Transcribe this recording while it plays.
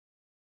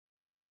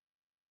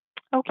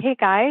Okay,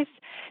 guys.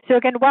 So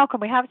again,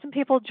 welcome. We have some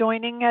people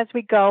joining as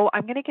we go.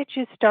 I'm going to get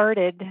you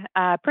started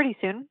pretty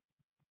soon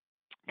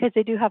because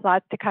they do have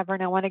lots to cover,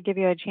 and I want to give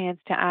you a chance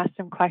to ask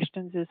some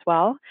questions as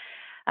well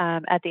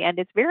at the end.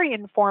 It's very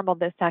informal,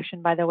 this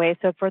session, by the way.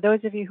 So for those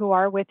of you who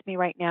are with me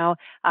right now,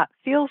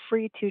 feel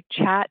free to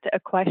chat a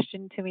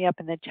question to me up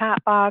in the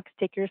chat box.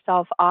 Take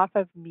yourself off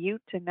of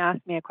mute and ask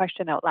me a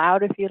question out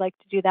loud if you'd like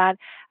to do that.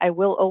 I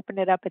will open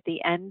it up at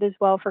the end as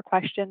well for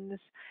questions,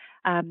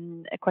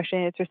 a question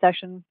and answer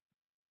session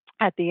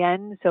at the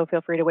end, so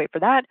feel free to wait for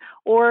that,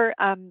 or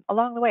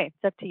along the way.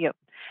 It's up to you.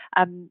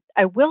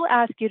 I will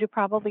ask you to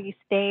probably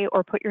stay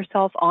or put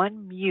yourself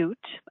on mute,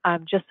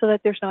 just so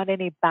that there's not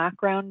any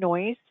background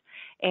noise.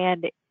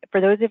 And for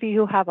those of you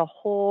who have a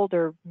hold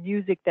or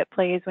music that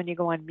plays when you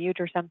go on mute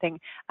or something,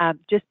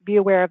 just be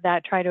aware of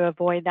that. Try to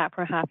avoid that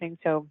from happening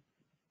so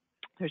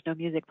there's no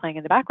music playing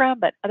in the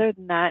background. But other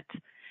than that,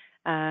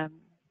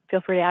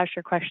 feel free to ask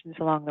your questions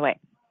along the way.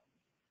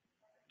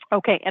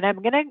 Okay, and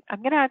I'm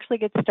gonna actually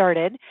get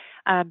started,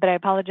 but I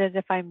apologize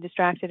if I'm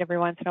distracted every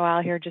once in a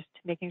while here, just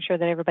making sure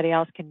that everybody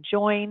else can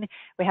join.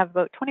 We have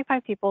about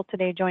 25 people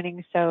today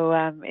joining, so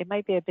it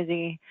might be a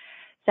busy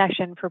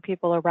session for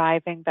people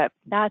arriving, but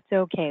that's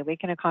okay. We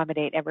can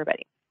accommodate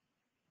everybody.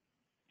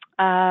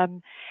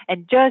 And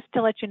just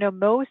to let you know,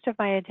 most of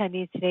my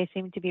attendees today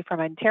seem to be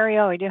from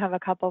Ontario. I do have a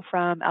couple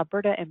from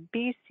Alberta and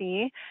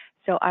BC,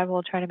 so I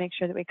will try to make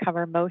sure that we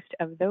cover most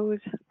of those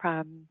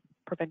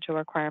provincial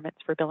requirements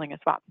for billing as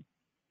well.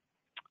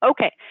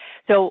 Okay,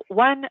 so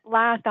one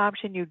last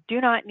option, you do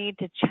not need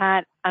to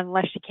chat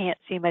unless you can't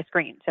see my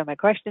screen. So my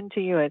question to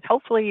you is,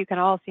 hopefully you can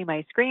all see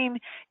my screen.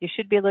 You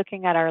should be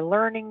looking at our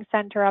Learning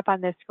Center up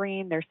on the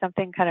screen. There's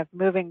something kind of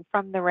moving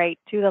from the right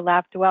to the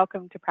left.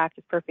 Welcome to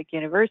Practice Perfect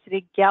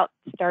University. Get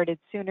started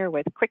sooner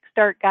with Quick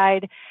Start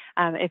Guide.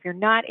 If you're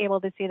not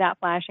able to see that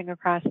flashing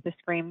across the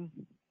screen,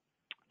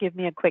 give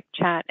me a quick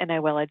chat and I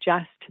will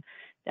adjust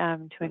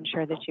to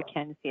ensure that you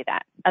can see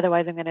that.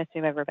 Otherwise, I'm going to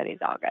assume everybody's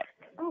all good.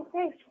 Oh,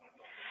 thanks.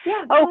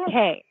 Yeah.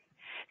 Okay.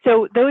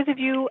 So those of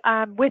you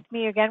with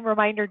me, again,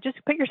 reminder, just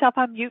put yourself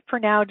on mute for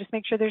now. Just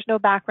make sure there's no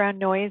background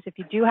noise. If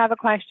you do have a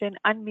question,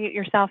 unmute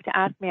yourself to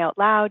ask me out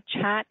loud.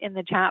 Chat in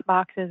the chat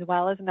box as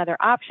well as another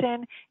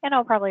option. And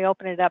I'll probably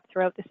open it up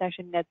throughout the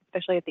session,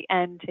 especially at the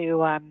end,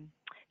 to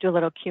do a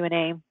little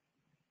Q&A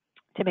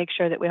to make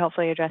sure that we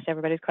hopefully address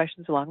everybody's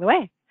questions along the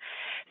way.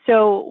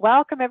 So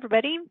welcome,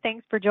 everybody.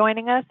 Thanks for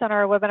joining us on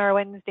our Webinar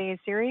Wednesday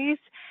series.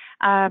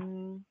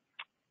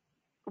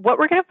 What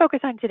we're going to focus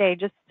on today,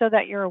 just so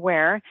that you're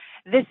aware,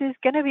 this is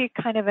going to be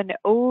kind of an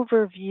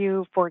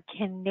overview for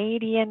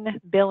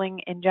Canadian billing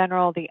in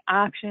general, the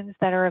options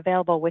that are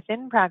available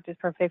within Practice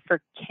Perfect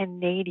for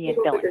Canadian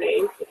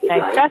billing.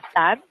 I stress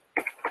that.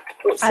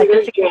 Just in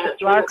case if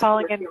you are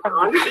calling in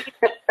from the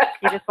States,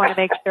 you just want to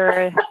make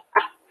sure.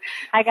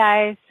 Hi,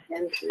 guys.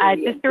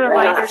 Just a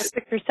reminder to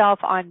put yourself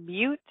on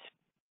mute.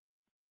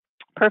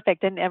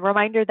 Perfect. And a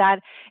reminder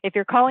that if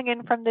you're calling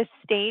in from the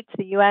States,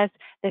 the US,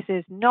 this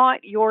is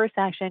not your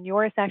session.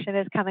 Your session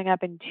is coming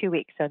up in 2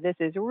 weeks. So this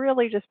is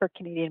really just for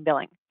Canadian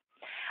billing.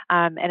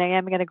 And I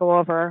am going to go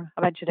over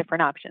a bunch of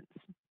different options.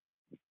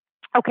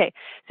 Okay,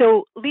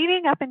 so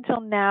leading up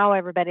until now,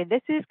 everybody,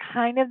 this is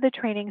kind of the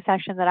training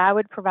session that I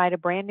would provide a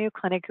brand new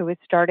clinic who is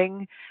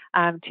starting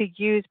to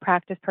use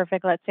Practice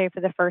Perfect, let's say, for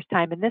the first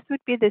time. And this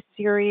would be the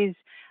series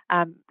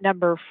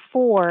number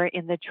 4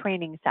 in the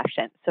training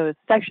session. So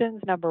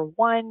sessions number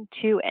 1,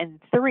 2,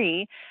 and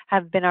 3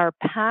 have been our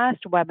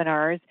past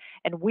webinars,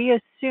 and we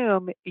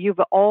assume you've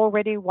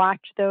already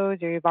watched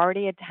those or you've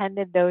already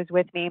attended those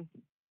with me.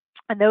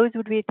 And those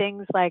would be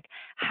things like,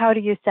 how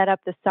do you set up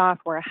the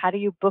software? How do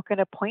you book an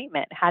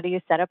appointment? How do you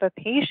set up a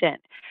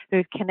patient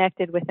who's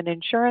connected with an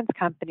insurance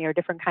company or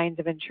different kinds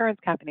of insurance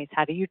companies?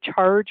 How do you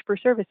charge for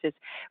services?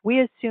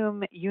 We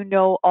assume you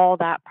know all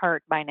that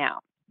part by now.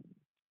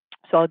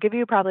 So I'll give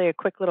you probably a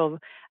quick little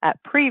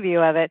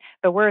preview of it,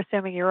 but we're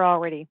assuming you're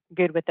already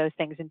good with those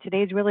things. And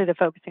today's really the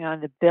focusing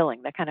on the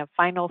billing, the kind of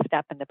final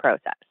step in the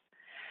process.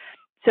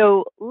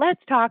 So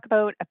let's talk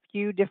about a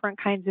few different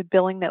kinds of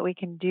billing that we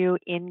can do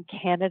in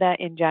Canada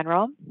in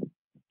general.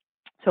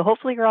 So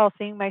hopefully you're all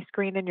seeing my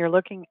screen and you're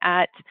looking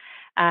at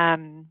a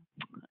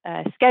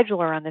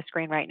scheduler on the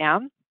screen right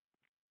now.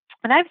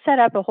 And I've set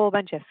up a whole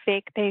bunch of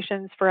fake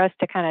patients for us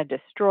to kind of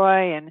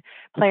destroy and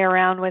play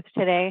around with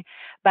today.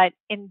 But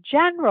in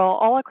general,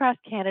 all across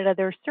Canada,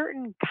 there are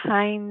certain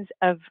kinds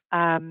of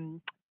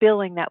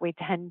billing that we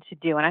tend to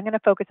do, and I'm going to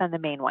focus on the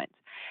main ones.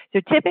 So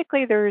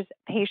typically there's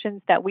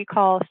patients that we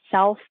call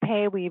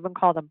self-pay. We even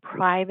call them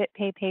private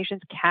pay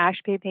patients,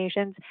 cash pay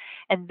patients.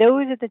 And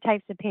those are the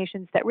types of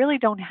patients that really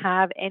don't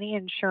have any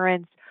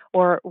insurance,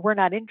 or we're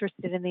not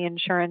interested in the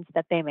insurance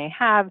that they may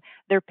have.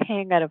 They're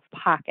paying out of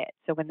pocket.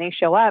 So when they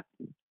show up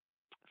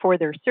for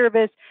their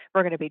service,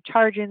 we're going to be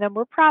charging them.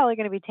 We're probably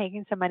going to be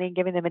taking some money and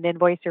giving them an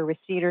invoice or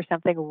receipt or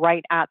something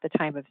right at the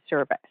time of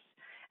service.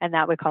 And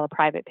that we call a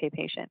private pay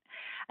patient.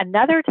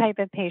 Another type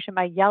of patient,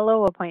 my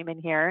yellow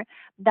appointment here,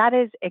 that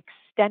is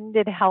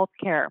extended health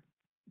care.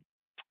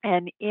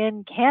 And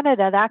in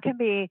Canada, that can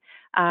be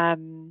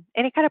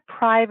any kind of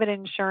private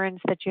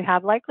insurance that you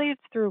have. Likely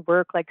it's through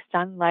work like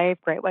Sun Life,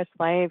 Great West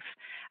Life,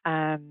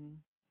 um,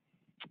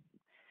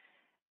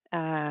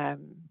 um,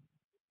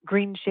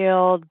 Green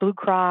Shield, Blue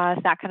Cross,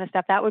 that kind of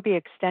stuff. That would be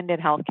extended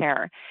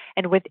healthcare.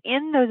 And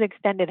within those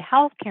extended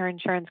healthcare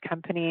insurance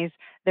companies,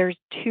 there's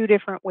two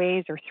different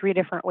ways or three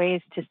different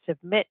ways to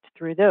submit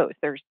through those.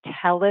 There's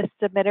TELUS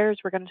submitters.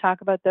 We're going to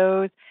talk about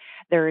those.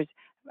 There's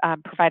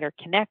Provider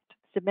Connect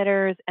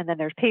submitters, and then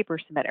there's paper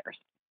submitters.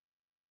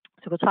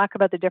 So we'll talk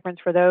about the difference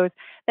for those.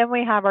 Then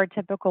we have our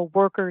typical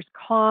workers'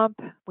 comp.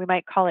 We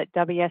might call it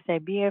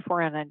WSIB if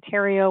we're in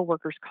Ontario,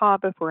 workers'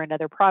 comp if we're in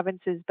other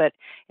provinces, but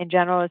in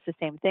general, it's the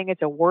same thing.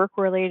 It's a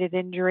work-related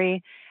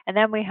injury. And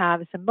then we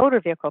have some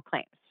motor vehicle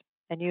claims.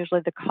 And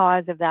usually the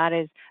cause of that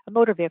is a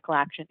motor vehicle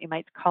accident. You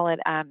might call it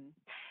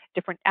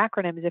different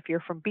acronyms if you're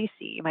from BC.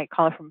 You might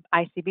call it from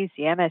ICBC,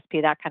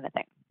 MSP, that kind of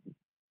thing.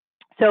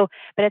 So,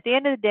 but at the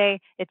end of the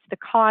day, it's the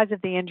cause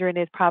of the injury and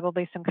it's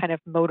probably some kind of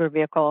motor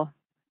vehicle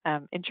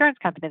insurance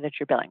company that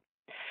you're billing.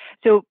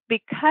 So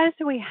because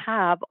we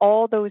have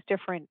all those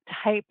different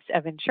types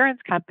of insurance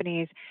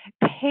companies,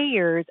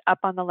 payers up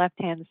on the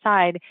left-hand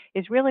side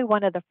is really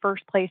one of the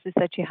first places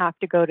that you have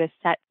to go to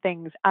set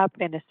things up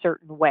in a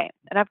certain way.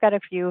 And I've got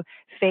a few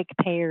fake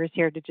payers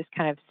here to just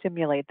kind of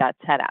simulate that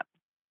setup.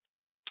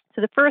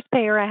 So the first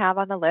payer I have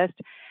on the list,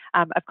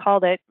 I've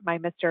called it my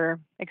Mr.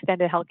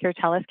 Extended Healthcare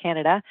TELUS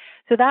Canada.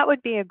 So that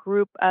would be a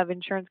group of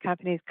insurance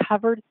companies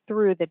covered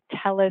through the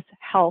TELUS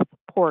Health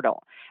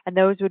portal. And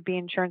those would be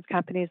insurance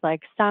companies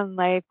like Sun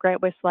Life,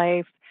 Great West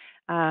Life,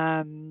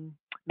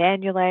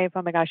 Manulife.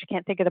 Oh my gosh, I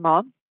can't think of them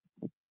all.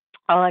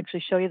 I'll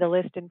actually show you the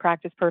list in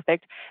Practice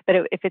Perfect. But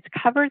if it's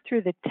covered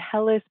through the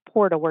TELUS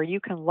portal where you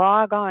can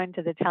log on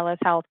to the TELUS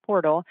Health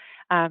portal,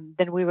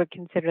 then we would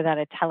consider that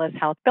a TELUS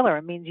Health biller.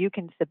 It means you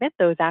can submit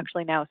those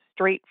actually now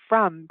straight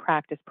from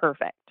Practice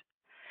Perfect.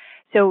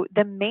 So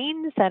the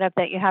main setup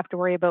that you have to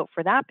worry about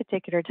for that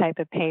particular type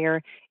of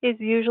payer is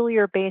usually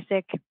your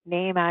basic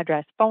name,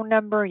 address, phone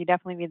number. You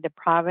definitely need the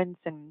province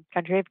and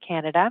country of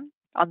Canada.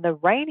 On the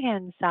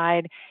right-hand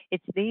side,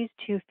 it's these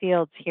two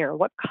fields here.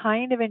 What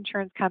kind of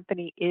insurance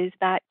company is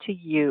that to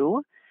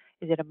you?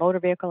 Is it a motor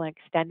vehicle and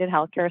extended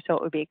healthcare? So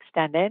it would be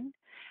extended.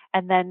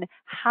 And then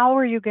how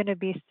are you going to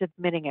be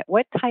submitting it?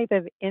 What type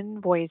of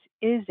invoice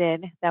is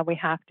it that we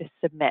have to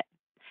submit?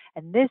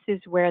 And this is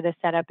where the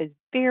setup is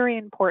very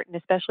important,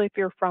 especially if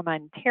you're from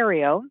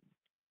Ontario,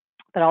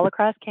 but all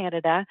across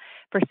Canada,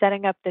 for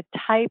setting up the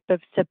type of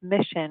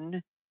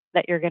submission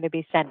that you're going to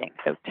be sending.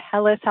 So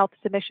TELUS Health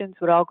submissions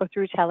would all go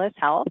through TELUS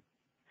Health.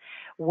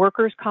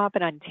 Workers' comp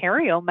in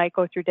Ontario might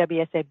go through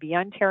WSIB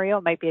Ontario.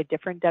 It might be a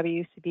different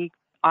WCB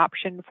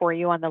option for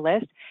you on the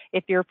list.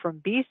 If you're from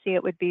BC,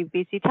 it would be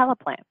BC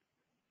Teleplan.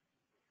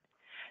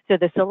 So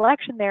the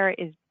selection there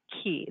is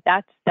key.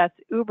 That's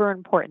uber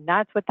important.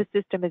 That's what the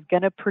system is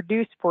going to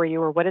produce for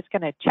you or what it's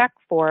going to check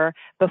for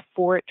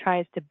before it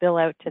tries to bill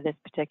out to this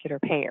particular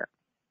payer.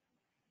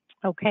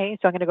 Okay,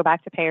 so I'm going to go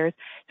back to payers.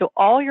 So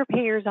all your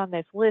payers on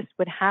this list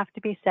would have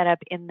to be set up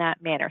in that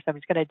manner. So I'm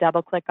just going to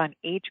double click on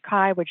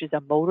HCI, which is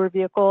a motor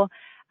vehicle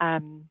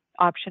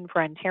option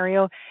for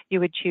Ontario.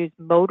 You would choose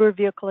motor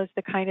vehicle as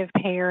the kind of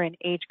payer, and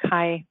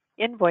HCI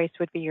invoice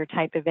would be your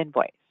type of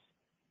invoice.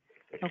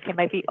 Okay, it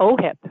might be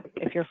OHIP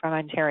if you're from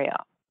Ontario.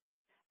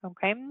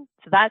 Okay,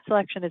 so that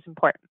selection is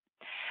important.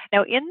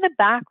 Now, in the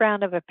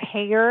background of a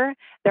payer,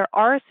 there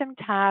are some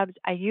tabs.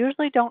 I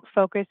usually don't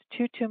focus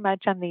too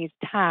much on these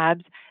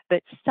tabs,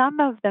 but some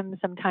of them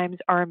sometimes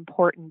are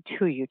important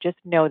to you. Just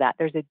know that.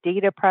 There's a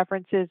data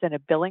preferences and a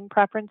billing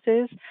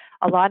preferences.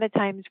 A lot of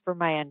times for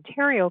my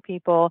Ontario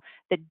people,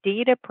 the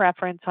data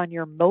preference on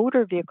your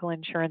motor vehicle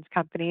insurance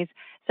companies,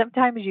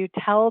 sometimes you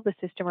tell the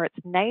system, or it's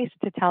nice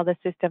to tell the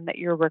system that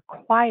you're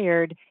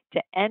required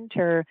to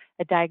enter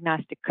a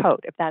diagnostic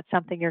code. If that's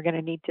something you're going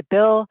to need to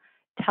bill,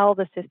 tell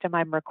the system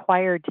I'm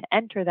required to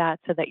enter that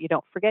so that you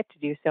don't forget to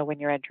do so when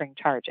you're entering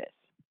charges.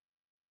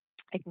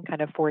 It can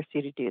kind of force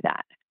you to do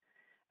that.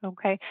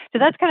 Okay, so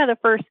that's kind of the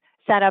first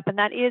setup, and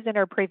that is in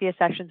our previous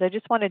sessions. I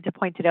just wanted to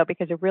point it out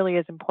because it really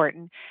is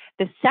important.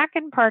 The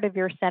second part of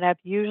your setup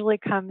usually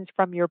comes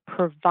from your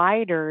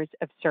providers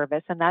of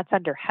service, and that's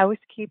under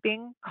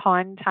housekeeping,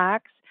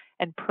 contacts,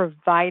 and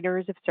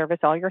providers of service,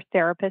 all your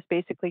therapists,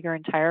 basically your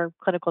entire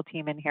clinical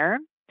team in here.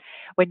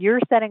 When you're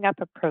setting up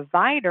a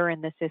provider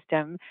in the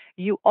system,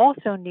 you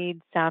also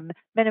need some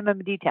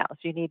minimum details.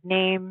 You need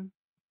name,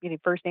 you need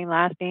first name,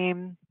 last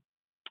name.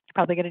 You're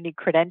probably going to need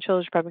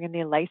credentials. You're probably going to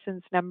need a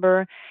license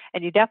number.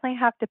 And you definitely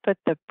have to put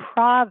the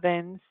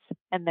province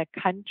and the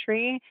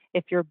country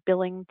if you're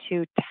billing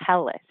to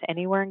TELUS.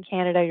 Anywhere in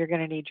Canada, you're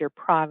going to need your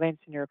province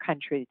and your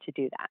country to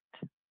do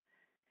that.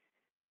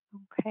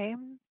 Okay.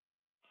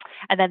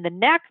 And then the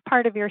next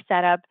part of your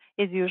setup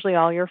is usually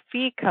all your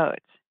fee codes.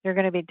 You're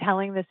going to be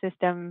telling the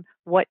system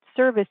what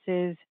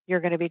services you're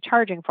going to be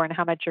charging for and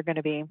how much you're going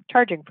to be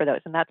charging for those.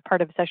 And that's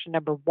part of session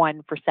number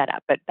 1 for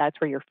setup, but that's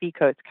where your fee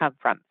codes come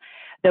from.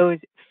 Those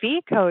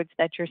fee codes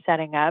that you're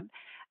setting up,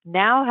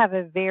 now have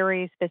a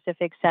very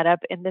specific setup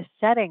in the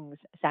settings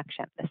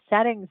section. The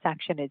settings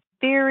section is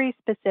very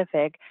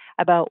specific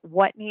about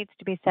what needs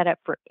to be set up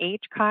for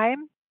HCI,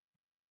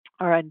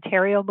 or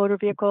Ontario Motor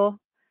Vehicle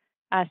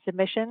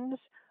submissions.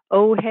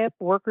 OHIP,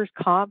 Workers'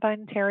 Comp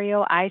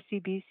Ontario,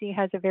 ICBC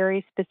has a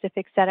very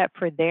specific setup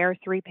for their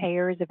three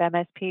payers of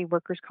MSP,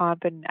 Workers'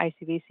 Comp, and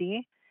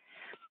ICBC.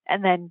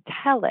 And then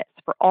TELUS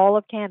for all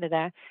of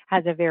Canada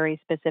has a very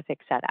specific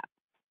setup.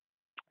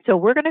 So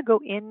we're going to go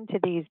into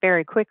these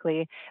very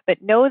quickly,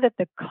 but know that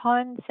the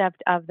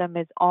concept of them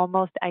is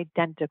almost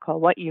identical.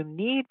 What you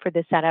need for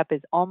the setup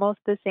is almost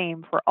the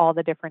same for all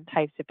the different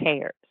types of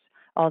payers,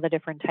 all the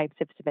different types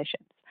of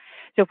submissions.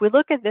 So if we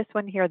look at this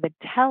one here, the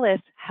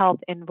TELUS Health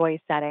Invoice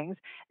Settings,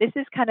 this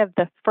is kind of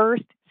the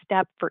first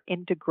step for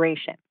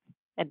integration.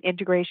 And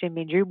integration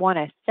means you want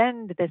to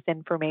send this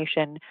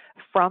information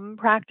from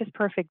Practice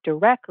Perfect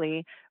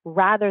directly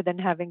rather than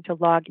having to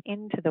log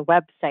into the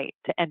website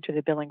to enter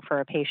the billing for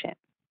a patient.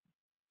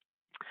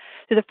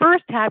 So the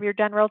first tab, your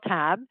general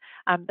tab,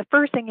 the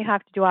first thing you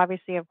have to do,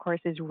 obviously, of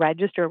course, is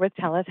register with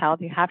TELUS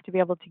Health. You have to be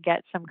able to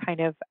get some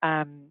kind of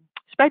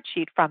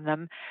spreadsheet from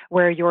them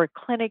where your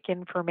clinic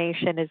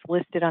information is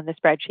listed on the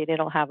spreadsheet.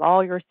 It'll have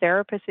all your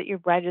therapists that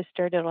you've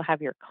registered. It'll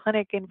have your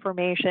clinic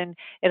information.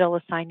 It'll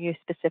assign you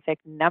specific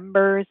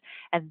numbers.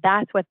 And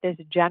that's what this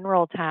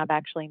general tab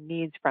actually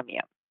needs from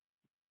you.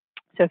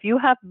 So if you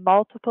have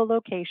multiple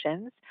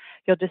locations,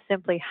 you'll just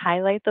simply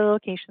highlight the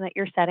location that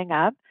you're setting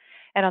up.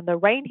 And on the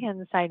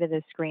right-hand side of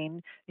the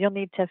screen, you'll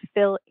need to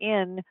fill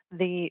in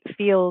the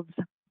fields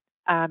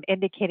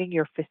indicating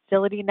your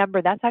facility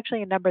number. That's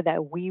actually a number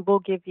that we will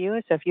give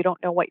you. So if you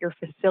don't know what your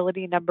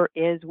facility number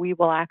is, we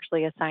will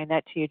actually assign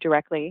that to you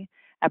directly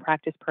at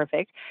Practice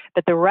Perfect.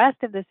 But the rest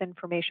of this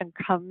information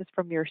comes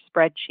from your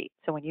spreadsheet.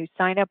 So when you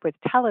sign up with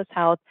TELUS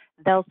Health,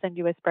 they'll send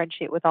you a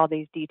spreadsheet with all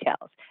these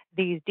details.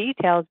 These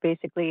details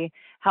basically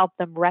help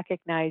them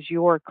recognize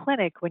your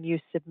clinic when you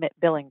submit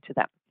billing to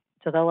them.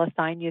 So they'll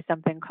assign you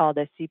something called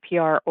a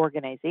CPR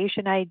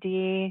organization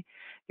ID,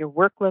 your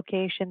work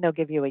location. They'll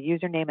give you a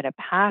username and a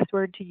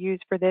password to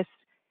use for this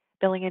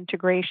billing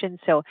integration.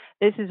 So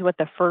this is what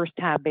the first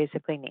tab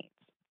basically needs.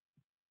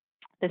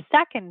 The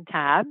second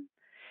tab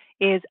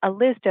is a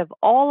list of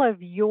all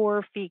of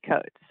your fee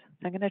codes.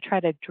 I'm going to try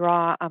to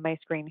draw on my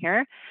screen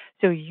here.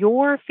 So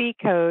your fee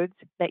codes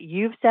that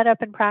you've set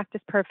up in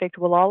Practice Perfect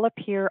will all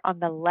appear on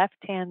the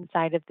left-hand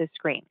side of the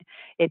screen.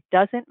 It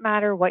doesn't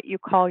matter what you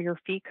call your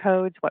fee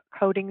codes, what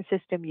coding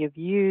system you've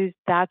used,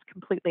 that's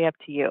completely up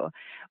to you.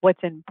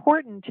 What's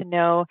important to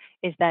know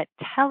is that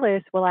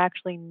TELUS will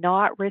actually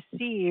not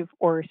receive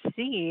or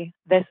see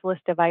this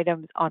list of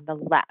items on the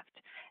left.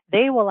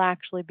 They will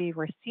actually be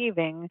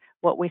receiving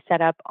what we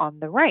set up on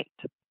the right.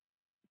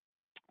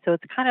 So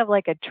it's kind of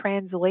like a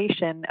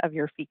translation of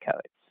your fee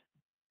codes.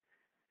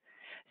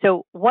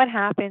 So what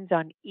happens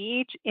on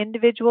each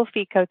individual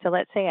fee code? So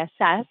let's say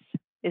assess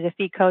is a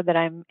fee code that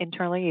I'm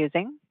internally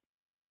using,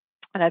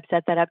 and I've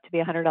set that up to be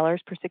 $100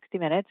 per 60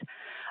 minutes.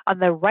 On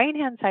the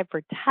right-hand side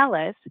for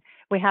TELUS,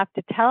 we have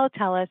to tell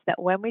TELUS that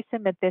when we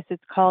submit this,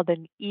 it's called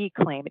an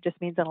e-claim. It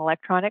just means an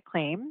electronic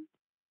claim.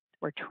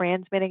 We're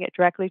transmitting it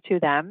directly to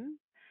them.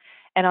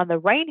 And on the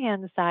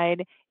right-hand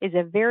side is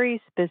a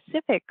very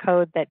specific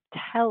code that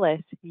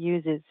TELUS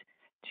uses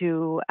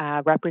to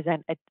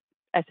represent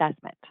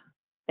assessment.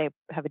 They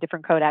have a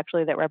different code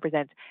actually that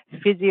represents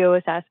physio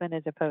assessment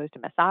as opposed to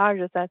massage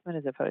assessment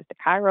as opposed to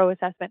chiro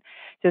assessment.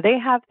 So they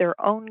have their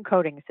own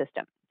coding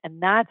system. And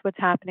that's what's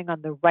happening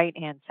on the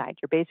right-hand side.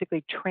 You're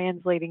basically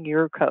translating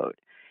your code.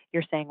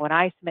 You're saying when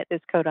I submit this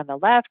code on the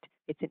left,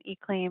 it's an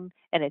e-claim,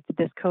 and it's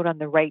this code on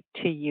the right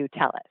to you,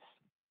 TELUS.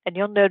 And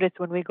you'll notice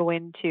when we go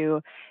into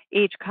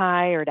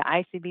HCI or to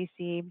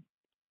ICBC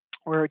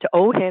or to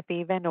OHIP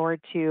even, or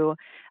to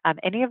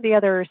any of the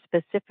other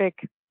specific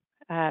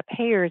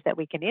payers that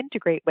we can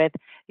integrate with,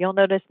 you'll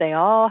notice they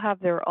all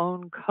have their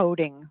own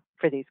coding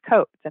for these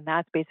codes. And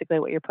that's basically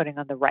what you're putting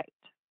on the right.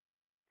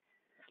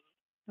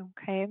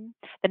 Okay.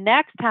 The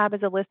next tab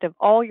is a list of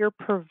all your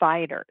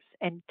providers.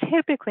 And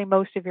typically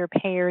most of your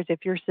payers,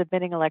 if you're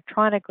submitting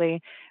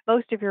electronically,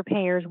 most of your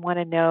payers want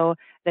to know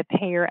the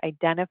payer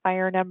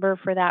identifier number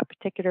for that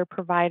particular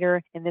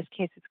provider. In this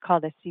case, it's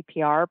called a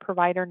CPR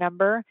provider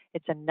number.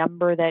 It's a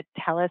number that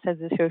TELUS has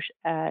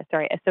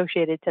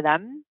associated to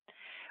them,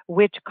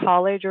 which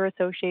college or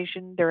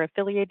association they're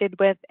affiliated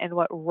with, and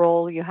what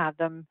role you have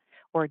them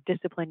or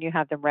discipline you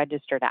have them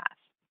registered as.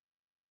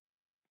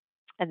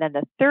 And then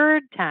the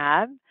third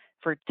tab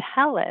for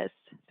TELUS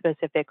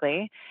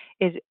specifically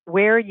is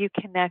where you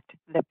connect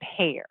the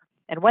payer.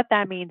 And what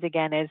that means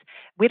again is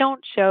we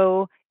don't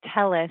show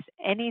TELUS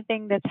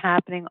anything that's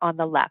happening on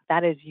the left.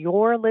 That is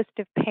your list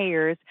of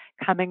payers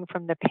coming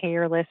from the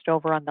payer list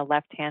over on the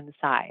left-hand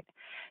side.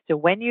 So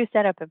when you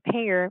set up a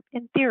payer,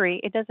 in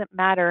theory, it doesn't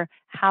matter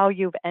how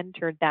you've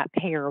entered that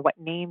payer, what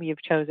name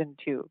you've chosen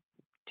to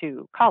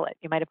call it.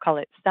 You might have called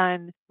it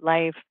Sun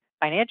Life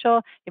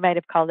Financial. You might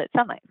have called it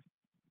Sun Life.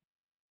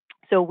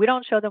 So we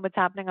don't show them what's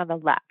happening on the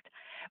left.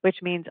 which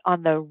means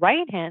on the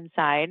right-hand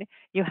side,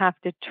 you have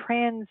to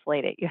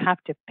translate it. You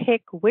have to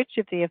pick which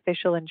of the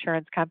official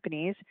insurance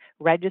companies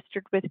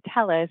registered with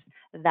TELUS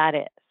that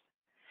is.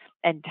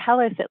 And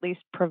TELUS at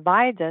least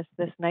provides us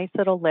this nice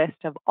little list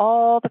of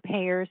all the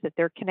payers that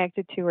they're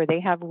connected to or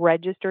they have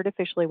registered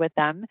officially with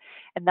them.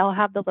 And they'll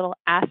have the little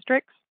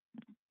asterisks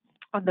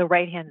on the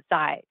right-hand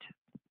side.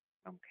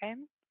 Okay.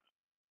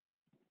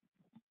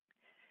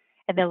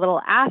 And the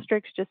little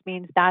asterisk just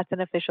means that's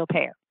an official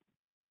payer.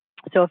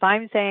 So if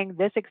I'm saying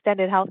this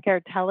extended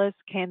healthcare TELUS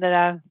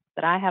Canada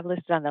that I have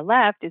listed on the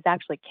left is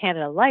actually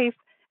Canada Life,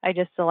 I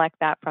just select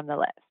that from the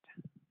list.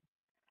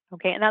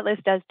 Okay, and that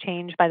list does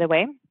change, by the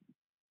way.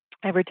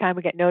 Every time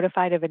we get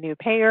notified of a new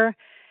payer,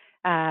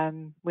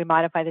 we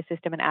modify the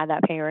system and add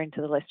that payer into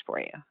the list for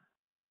you.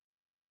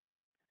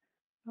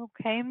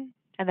 Okay,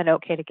 and then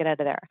okay to get out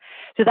of there.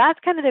 So that's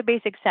kind of the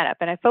basic setup.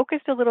 And I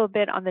focused a little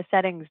bit on the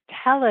settings,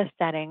 TELUS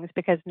settings,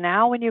 because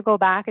now when you go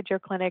back at your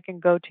clinic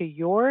and go to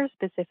your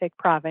specific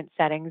province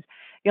settings,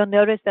 you'll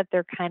notice that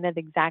they're kind of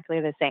exactly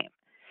the same.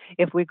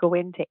 If we go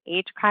into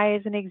HCI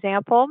as an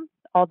example,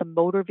 all the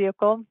motor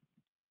vehicle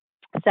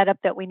setup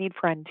that we need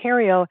for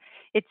Ontario,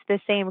 it's the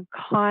same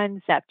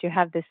concept. You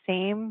have the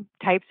same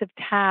types of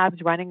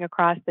tabs running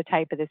across the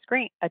top of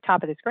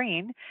the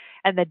screen,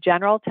 and the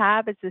general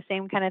tab is the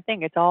same kind of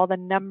thing. It's all the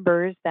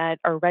numbers that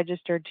are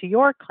registered to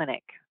your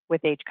clinic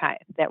with HCI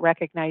that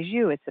recognize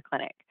you as the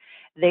clinic.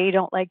 They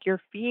don't like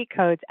your fee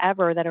codes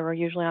ever that are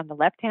usually on the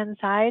left-hand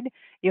side.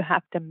 You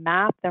have to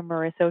map them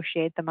or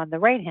associate them on the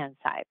right-hand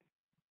side.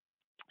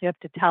 You have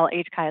to tell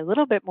HCI a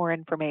little bit more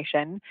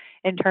information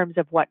in terms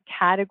of what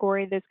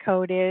category this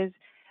code is,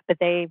 but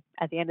they,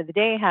 at the end of the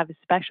day, have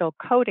special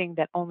coding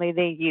that only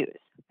they use,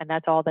 and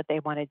that's all that they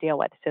want to deal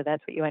with. So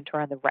that's what you enter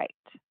on the right.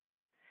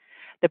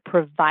 The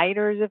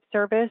providers of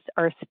service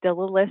are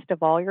still a list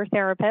of all your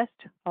therapists,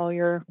 all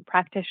your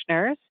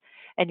practitioners,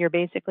 and you're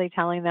basically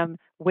telling them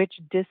which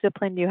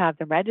discipline you have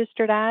them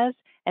registered as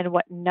and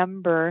what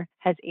number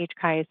has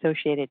HCI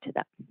associated to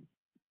them.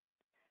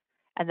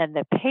 And then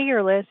the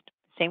payer list,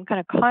 same kind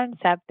of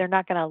concept. They're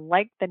not going to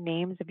like the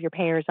names of your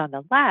payers on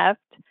the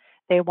left.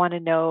 They want to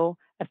know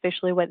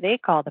officially what they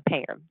call the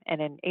payer. And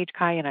in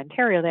HCI in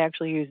Ontario, they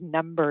actually use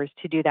numbers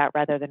to do that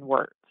rather than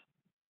words.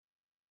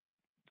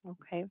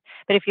 Okay,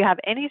 but if you have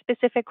any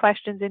specific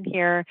questions in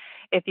here,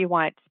 if you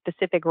want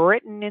specific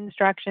written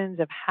instructions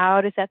of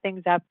how to set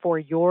things up for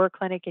your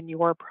clinic in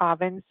your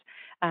province,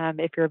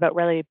 if you're about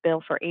ready to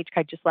bill for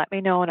HCI, just let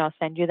me know and I'll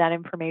send you that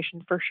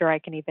information for sure. I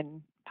can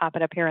even pop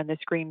it up here on the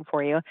screen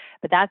for you.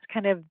 But that's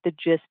kind of the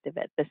gist of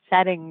it. The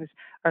settings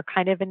are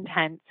kind of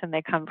intense and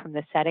they come from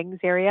the settings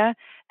area.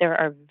 There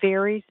are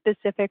very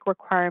specific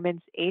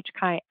requirements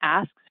HCI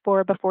asks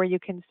for before you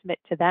can submit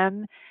to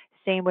them.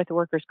 Same with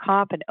workers'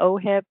 comp and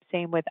OHIP,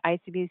 same with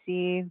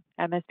ICBC,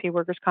 MSP,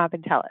 workers' comp,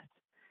 and TELUS.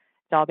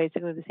 It's all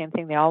basically the same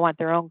thing. They all want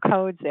their own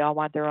codes. They all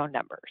want their own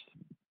numbers.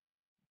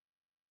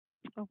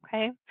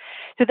 Okay,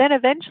 so then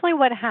eventually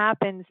what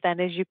happens then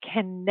is you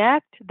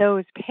connect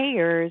those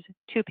payers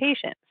to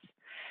patients.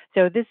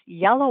 So this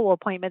yellow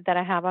appointment that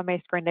I have on my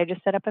screen, I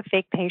just set up a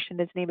fake patient.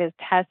 His name is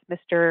Tess,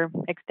 Mr.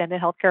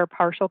 Extended Healthcare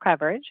Partial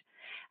Coverage.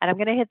 And I'm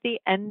going to hit the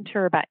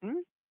enter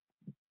button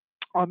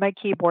on my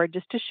keyboard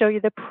just to show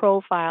you the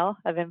profile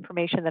of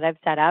information that I've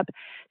set up.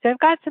 So I've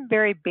got some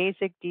very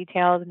basic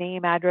details,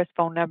 name, address,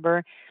 phone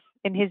number.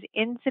 In his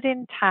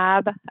incident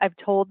tab, I've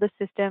told the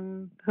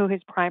system who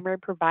his primary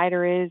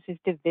provider is, his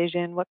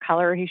division, what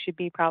color he should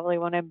be probably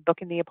when I'm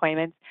booking the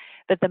appointments.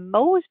 But the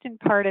most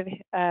important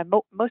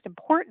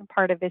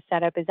part of his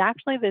setup is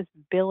actually this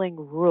billing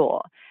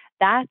rule.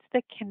 That's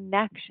the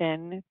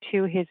connection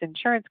to his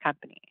insurance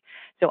company.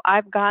 So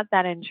I've got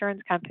that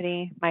insurance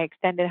company, my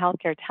Extended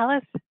Healthcare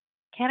TELUS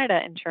Canada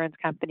insurance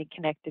company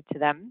connected to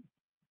them.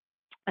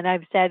 And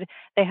I've said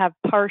they have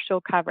partial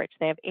coverage.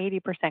 They have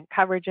 80%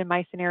 coverage in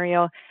my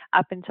scenario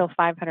up until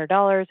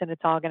 $500, and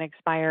it's all going to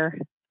expire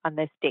on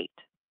this date.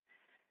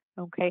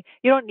 Okay,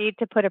 you don't need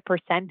to put a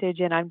percentage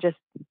in. I'm just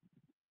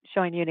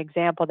showing you an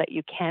example that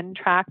you can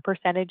track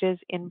percentages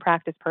in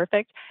Practice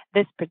Perfect.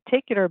 This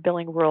particular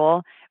billing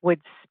rule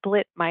would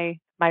split my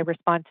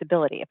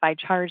responsibility. If I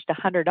charged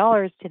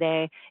 $100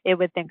 today, it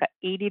would think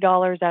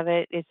 $80 of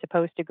it is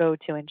supposed to go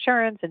to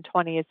insurance and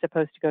 $20 is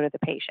supposed to go to the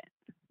patient.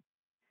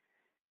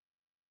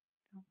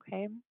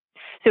 Okay.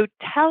 So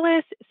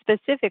TELUS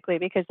specifically,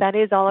 because that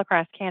is all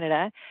across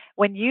Canada,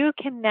 when you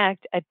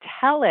connect a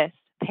TELUS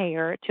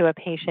payer to a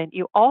patient,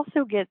 you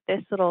also get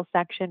this little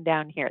section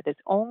down here. This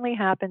only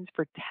happens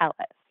for TELUS.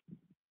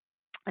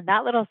 And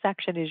that little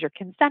section is your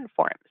consent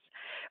forms.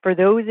 For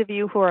those of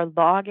you who are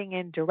logging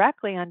in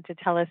directly onto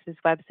TELUS's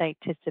website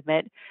to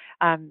submit,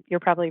 you're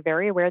probably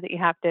very aware that you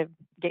have to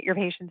get your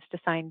patients to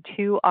sign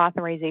 2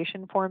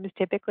 authorization forms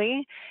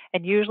typically.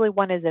 And usually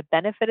one is a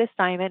benefit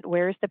assignment.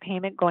 Where's the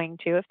payment going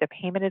to? If the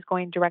payment is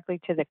going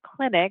directly to the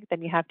clinic,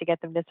 then you have to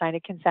get them to sign a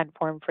consent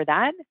form for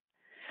that.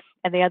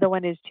 And the other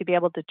one is to be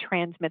able to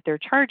transmit their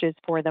charges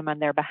for them on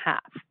their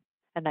behalf.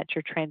 And that's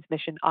your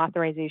transmission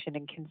authorization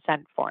and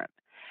consent form.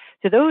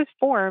 So those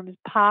forms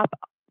pop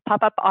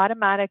pop up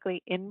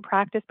automatically in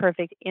Practice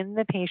Perfect in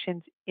the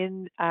patient's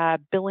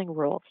billing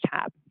rules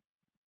tab.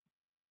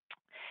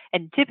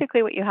 And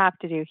typically what you have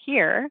to do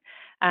here,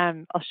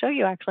 I'll show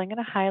you actually, I'm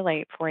going to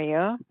highlight for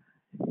you.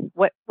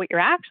 What you're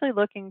actually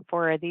looking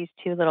for are these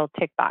two little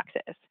tick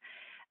boxes.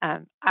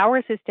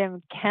 Our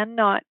system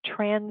cannot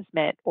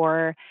transmit,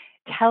 or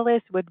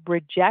TELUS would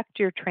reject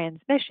your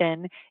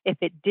transmission if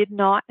it did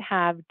not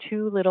have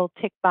two little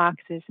tick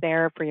boxes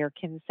there for your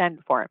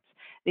consent forms.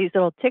 These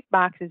little tick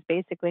boxes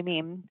basically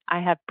mean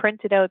I have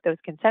printed out those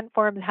consent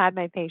forms, had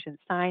my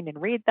patients sign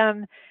and read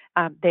them.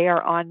 They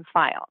are on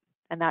file,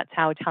 and that's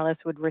how TELUS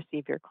would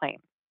receive your claim.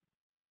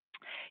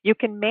 You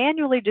can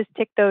manually just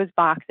tick those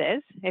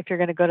boxes. If you're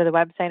going to go to the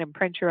website and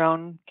print your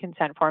own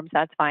consent forms,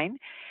 that's fine.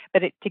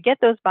 But to get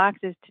those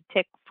boxes to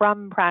tick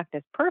from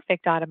Practice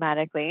Perfect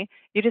automatically,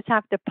 you just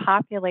have to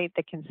populate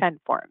the consent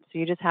form. So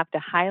you just have to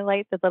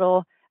highlight the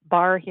little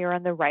bar here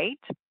on the right,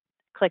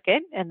 click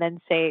it, and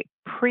then say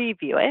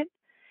preview it.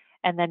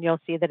 And then you'll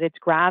see that it's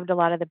grabbed a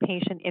lot of the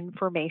patient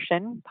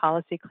information,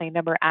 policy, claim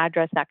number,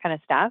 address, that kind of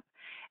stuff.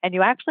 And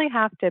you actually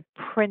have to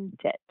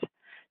print it.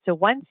 So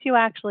once you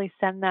actually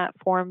send that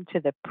form to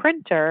the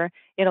printer,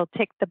 it'll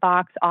tick the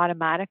box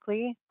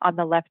automatically on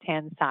the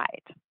left-hand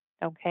side,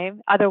 okay?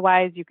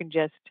 Otherwise, you can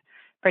just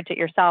print it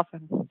yourself.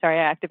 I'm sorry,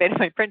 I activated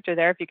my printer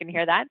there if you can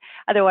hear that.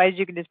 Otherwise,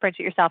 you can just print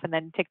it yourself and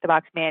then tick the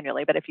box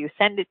manually. But if you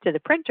send it to the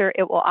printer,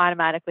 it will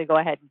automatically go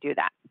ahead and do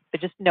that.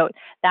 But just note,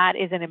 that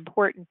is an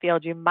important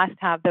field. You must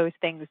have those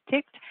things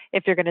ticked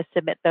if you're going to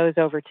submit those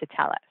over to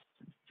TELUS.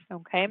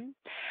 Okay.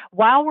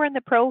 While we're in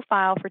the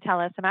profile for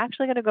TELUS, I'm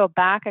actually going to go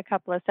back a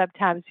couple of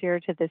subtabs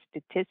here to the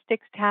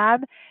statistics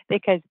tab,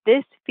 because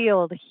this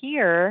field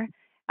here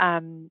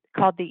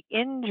called the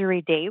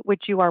injury date,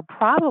 which you are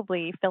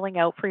probably filling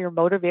out for your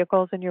motor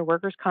vehicles and your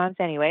workers' comps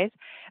anyways.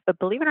 But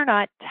believe it or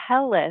not,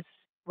 TELUS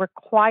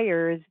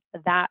requires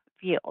that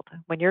field.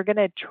 When you're going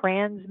to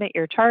transmit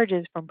your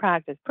charges from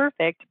Practice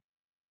Perfect,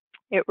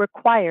 it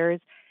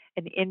requires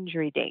an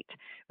injury date.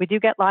 We do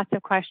get lots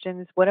of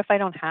questions. What if I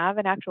don't have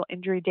an actual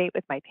injury date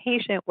with my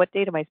patient? What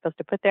date am I supposed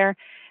to put there?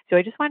 So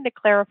I just wanted to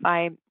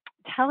clarify,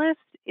 TELUS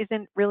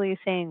isn't really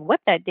saying what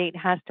that date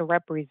has to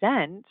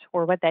represent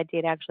or what that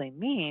date actually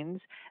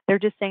means. They're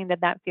just saying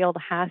that that field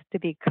has to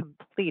be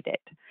completed.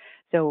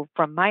 So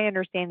from my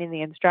understanding,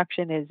 the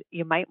instruction is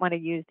you might want to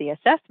use the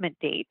assessment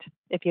date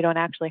if you don't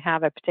actually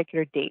have a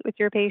particular date with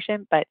your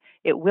patient, but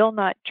it will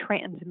not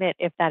transmit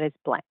if that is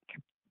blank.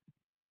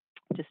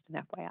 Just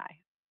an FYI.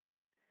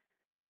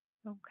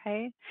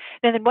 Okay.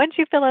 And then once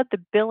you fill out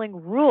the billing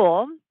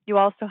rule, you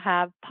also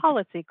have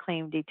policy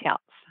claim details.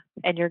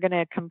 And you're going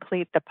to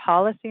complete the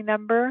policy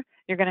number.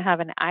 You're going to have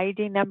an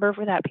ID number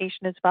for that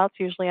patient as well. It's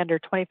usually under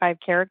 25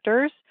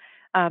 characters,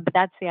 but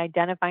that's the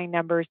identifying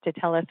numbers to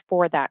tell us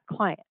for that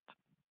client.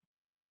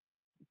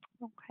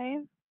 Okay.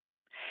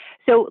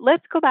 So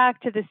let's go back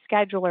to the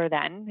scheduler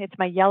then. It's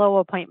my yellow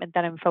appointment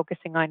that I'm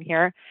focusing on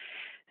here.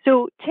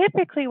 So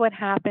typically what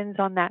happens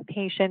on that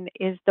patient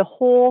is the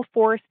whole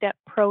 4-step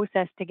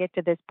process to get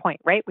to this point,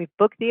 right? We've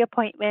booked the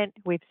appointment.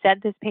 We've said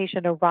this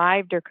patient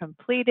arrived or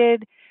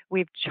completed.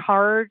 We've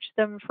charged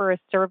them for a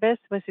service,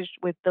 which is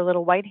with the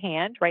little white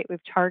hand, right?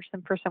 We've charged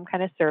them for some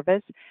kind of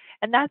service.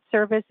 And that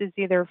service is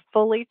either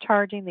fully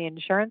charging the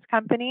insurance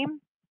company,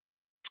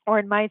 or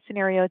in my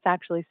scenario, it's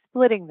actually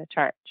splitting the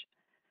charge.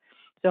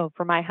 So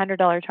for my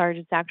 $100 charge,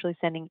 it's actually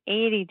sending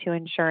 $80 to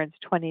insurance,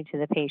 $20 to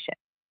the patient.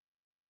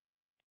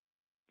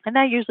 And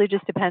that usually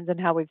just depends on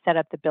how we've set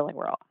up the billing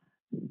rule.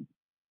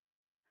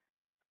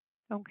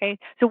 Okay,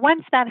 so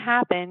once that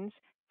happens,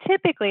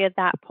 typically at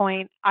that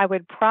point, I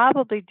would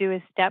probably do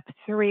a step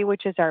 3,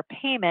 which is our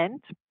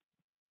payment.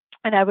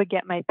 And I would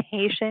get my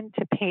patient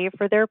to pay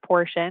for their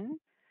portion.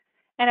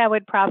 And I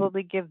would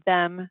probably give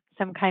them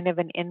some kind of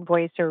an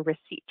invoice or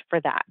receipt for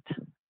that,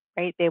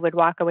 right? They would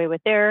walk away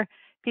with their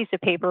piece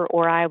of paper,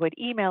 or I would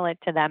email it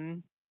to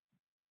them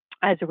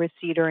as a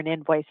receipt or an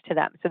invoice to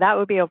them. So that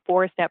would be a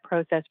 4-step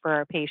process for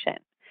our patient.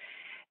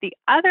 The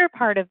other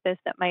part of this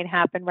that might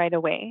happen right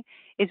away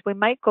is we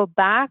might go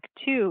back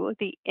to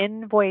the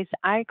invoice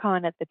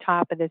icon at the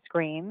top of the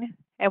screen,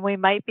 and we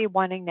might be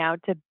wanting now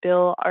to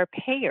bill our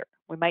payer.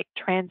 We might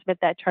transmit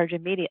that charge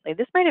immediately.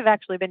 This might have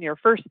actually been your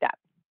first step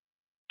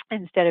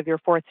instead of your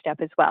 4th step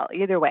as well,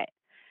 either way.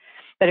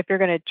 But if you're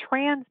going to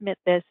transmit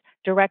this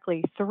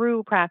directly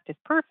through Practice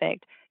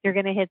Perfect, you're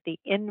going to hit the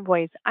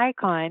invoice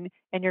icon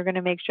and you're going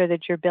to make sure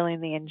that you're billing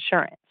the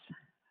insurance.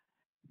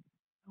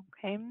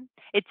 Okay.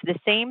 It's the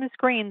same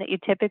screen that you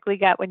typically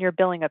get when you're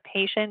billing a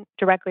patient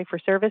directly for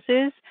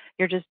services.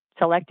 You're just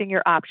selecting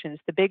your options.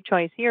 The big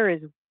choice here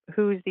is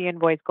who's the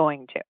invoice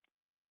going to.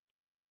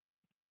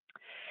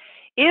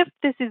 If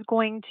this is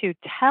going to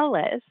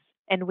TELUS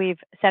and we've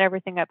set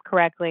everything up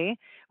correctly,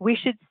 we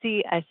should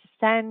see a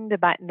send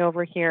button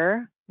over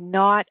here,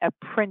 not a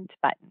print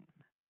button.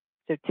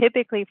 So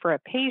typically for a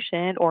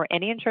patient or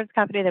any insurance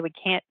company that we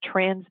can't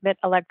transmit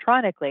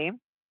electronically,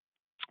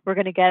 we're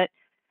going to get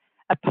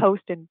a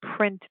post and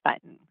print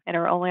button, and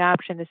our only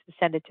option is to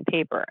send it to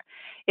paper.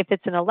 If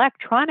it's an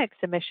electronic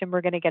submission,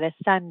 we're going to get a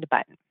send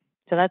button.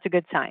 So that's a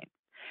good sign.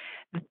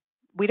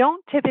 we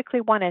don't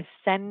typically want to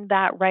send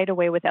that right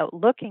away without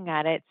looking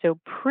at it, so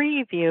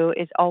preview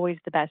is always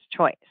the best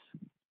choice.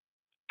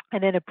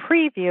 And in a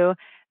preview,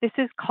 this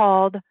is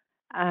called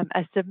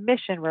a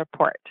submission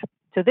report.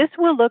 So this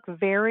will look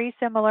very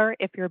similar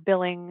if you're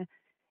billing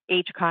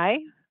HCI,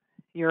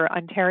 your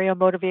Ontario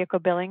Motor Vehicle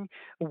Billing,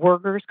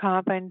 Workers'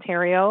 Comp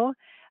Ontario,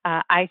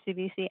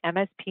 ICBC,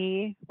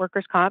 MSP,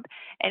 Workers' Comp,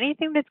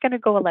 anything that's going to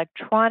go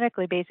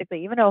electronically,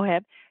 basically, even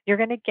OHIP, you're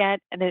going to get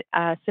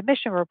a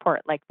submission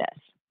report like this.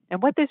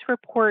 And what this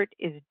report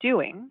is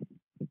doing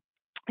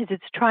is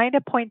it's trying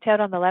to point out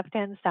on the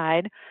left-hand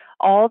side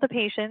all the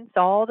patients,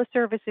 all the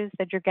services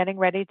that you're getting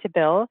ready to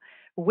bill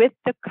with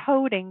the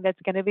coding that's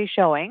going to be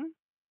showing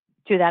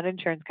to that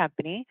insurance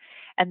company.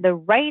 And the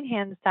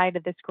right-hand side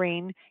of the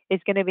screen is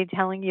going to be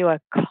telling you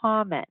a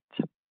comment.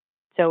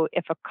 So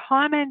if a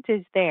comment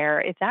is there,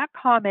 if that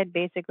comment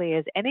basically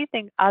is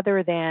anything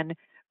other than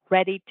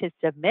ready to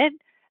submit,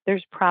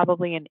 there's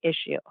probably an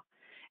issue.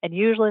 And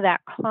usually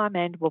that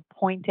comment will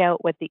point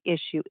out what the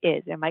issue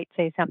is. It might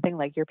say something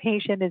like your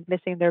patient is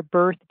missing their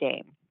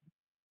birthday.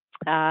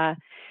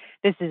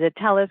 This is a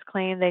TELUS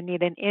claim. They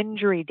need an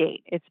injury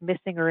date. It's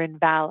missing or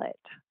invalid.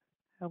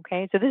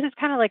 Okay, so this is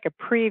kind of like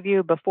a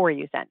preview before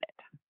you send it.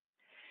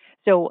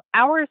 So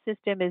our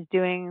system is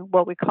doing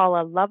what we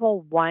call a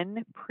level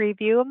 1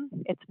 preview.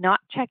 It's not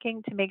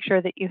checking to make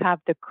sure that you have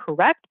the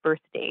correct birth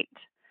date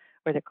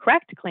or the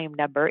correct claim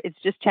number. It's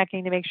just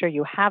checking to make sure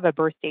you have a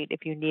birth date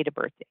if you need a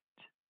birth date.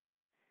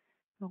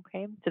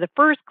 Okay, so the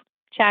first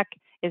check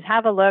is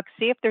have a look,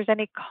 see if there's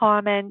any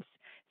comments,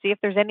 see if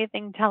there's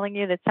anything telling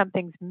you that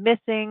something's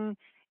missing.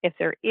 If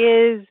there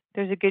is,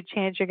 there's a good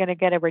chance you're going to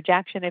get a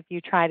rejection if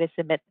you try to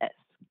submit this.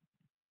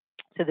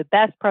 So the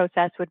best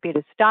process would be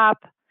to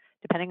stop,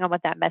 depending on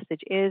what that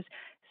message is,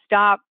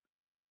 stop,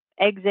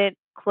 exit,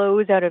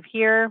 close out of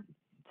here,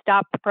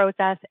 stop the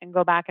process, and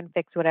go back and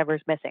fix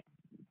whatever's missing.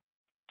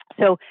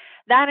 So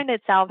that in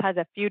itself has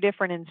a few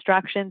different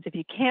instructions. If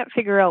you can't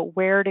figure out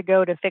where to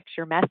go to fix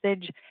your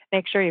message,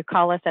 make sure you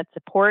call us at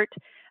support,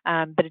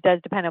 but it does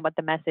depend on what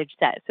the message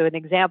says. So an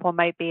example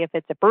might be if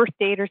it's a birth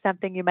date or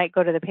something, you might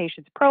go to the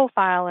patient's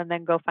profile and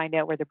then go find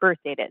out where the birth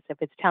date is. If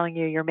it's telling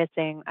you you're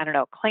missing, I don't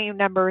know, claim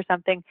number or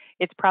something,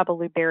 it's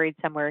probably buried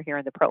somewhere here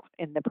in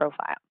the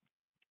profile.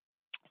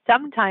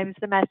 Sometimes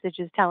the message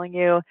is telling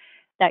you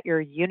that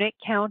your unit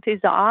count is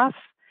off,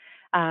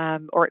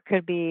 or it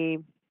could be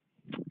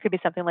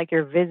something like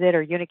your visit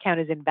or unit count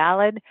is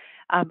invalid.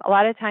 A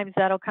lot of times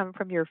that'll come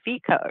from your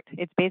fee code.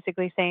 It's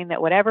basically saying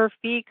that whatever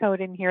fee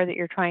code in here that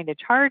you're trying to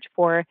charge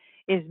for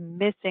is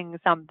missing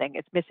something.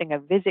 It's missing a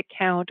visit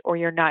count, or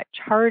you're not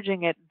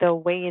charging it the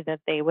way that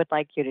they would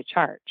like you to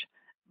charge,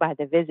 by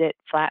the visit,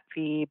 flat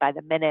fee, by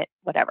the minute,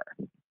 whatever.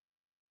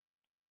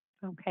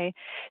 Okay,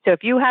 so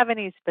if you have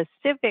any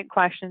specific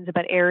questions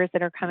about errors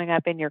that are coming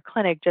up in your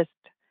clinic, just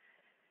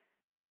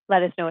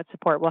let us know at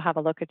support. We'll have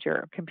a look at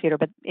your computer.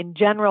 But in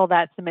general,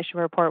 that submission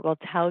report will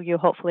tell you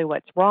hopefully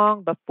what's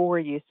wrong before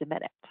you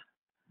submit it.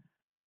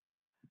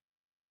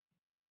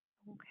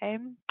 Okay,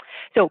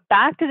 so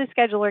back to the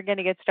schedule, we're going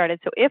to get started.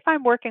 So if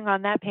I'm working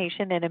on that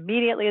patient and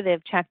immediately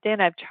they've checked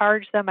in, I've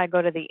charged them, I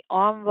go to the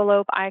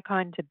envelope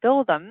icon to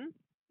bill them,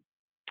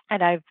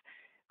 and I've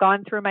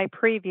gone through my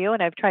preview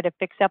and I've tried to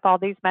fix up all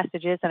these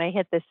messages and I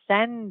hit the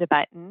send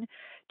button,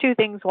 two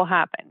things will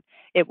happen.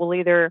 It will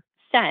either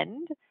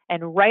send,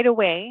 and right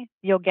away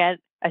you'll get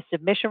a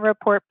submission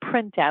report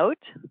printout,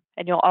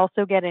 and you'll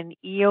also get an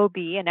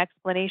EOB, an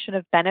explanation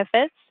of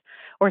benefits,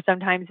 or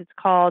sometimes it's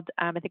called,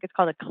 I think it's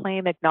called a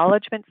claim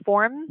acknowledgement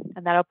form,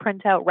 and that'll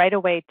print out right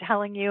away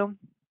telling you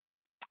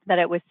that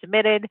it was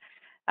submitted,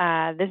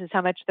 this is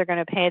how much they're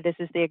going to pay, this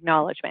is the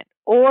acknowledgement.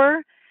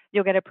 Or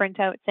you'll get a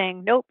printout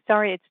saying, nope,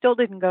 sorry, it still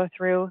didn't go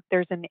through,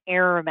 there's an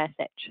error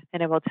message,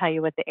 and it will tell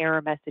you what the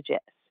error message is.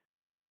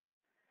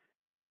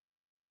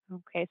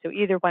 Okay, so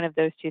either one of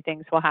those two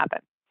things will happen.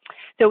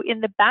 So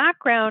in the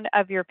background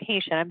of your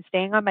patient, I'm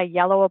staying on my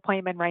yellow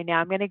appointment right now.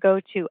 I'm going to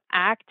go to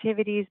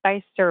activities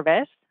by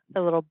service,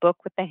 the little book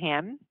with the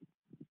hand,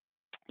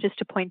 just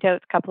to point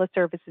out a couple of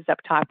services up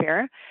top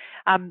here.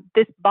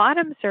 This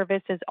bottom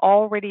service has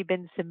already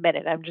been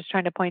submitted. I'm just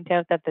trying to point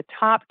out that the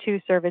top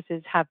two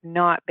services have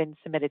not been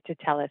submitted to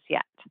TELUS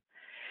yet.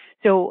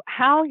 So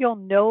how you'll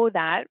know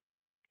that,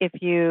 if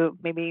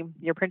maybe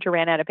your printer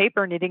ran out of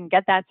paper and you didn't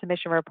get that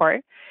submission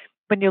report,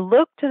 when you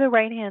look to the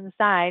right-hand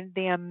side,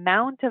 the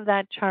amount of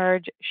that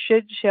charge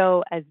should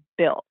show as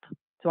billed.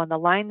 So on the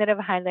line that I've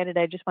highlighted,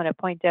 I just want to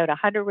point out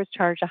 100 was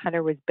charged,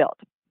 100 was billed.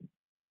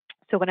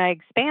 So when I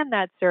expand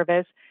that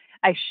service,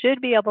 I should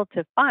be able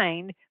to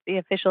find the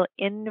official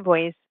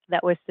invoice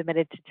that was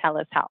submitted to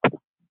TELUS Health.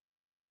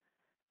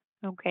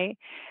 Okay,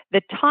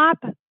 the top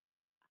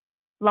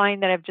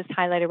line that I've just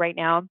highlighted right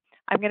now,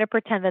 I'm going to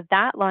pretend that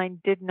that line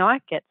did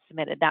not get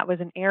submitted. That was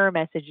an error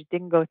message. It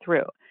didn't go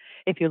through.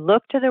 If you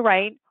look to the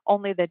right,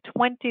 only the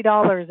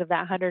 $20 of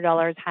that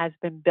 $100 has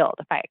been billed.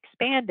 If I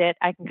expand it,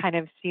 I can kind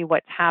of see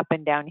what's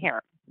happened down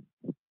here.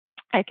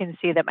 I can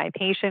see that my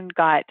patient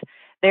got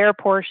their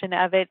portion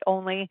of it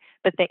only,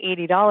 but the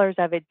 $80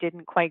 of it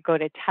didn't quite go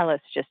to TELUS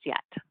just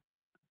yet.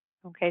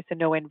 Okay, so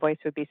no invoice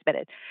would be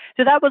submitted.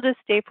 So that will just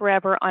stay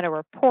forever on a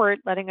report,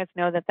 letting us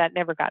know that that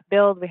never got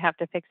billed. We have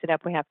to fix it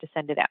up. We have to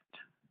send it out.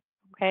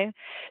 Okay,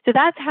 so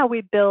that's how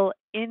we bill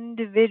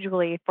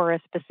individually for a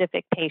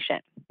specific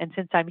patient. And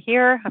since I'm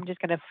here, I'm just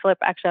going to flip.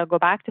 Actually, I'll go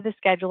back to the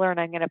scheduler and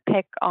I'm going to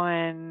pick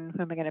on,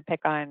 who am I going to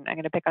pick on? I'm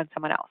going to pick on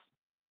someone else.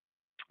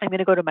 I'm going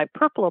to go to my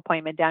purple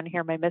appointment down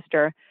here, my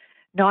Mr.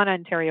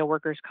 Non-Ontario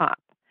Workers' Comp.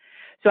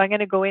 So I'm going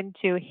to go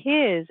into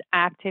his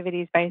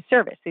activities by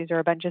service. These are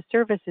a bunch of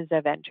services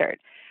I've entered.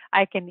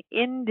 I can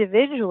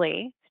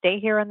individually stay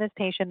here on this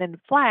patient and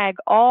flag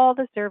all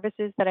the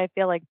services that I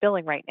feel like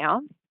billing right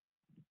now,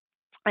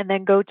 and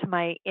then go to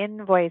my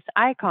invoice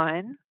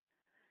icon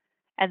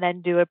and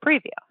then do a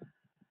preview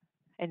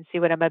and see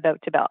what I'm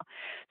about to bill.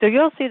 So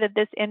you'll see that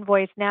this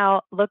invoice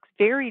now looks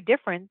very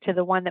different to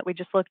the one that we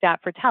just looked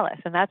at for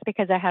TELUS. And that's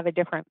because I have a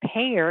different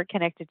payer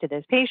connected to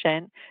this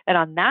patient. And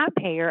on that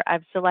payer,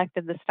 I've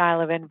selected the style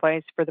of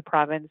invoice for the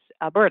province,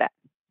 Alberta.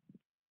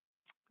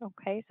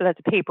 Okay, so that's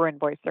a paper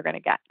invoice they're going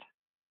to get.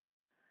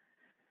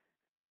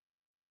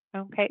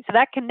 Okay, so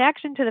that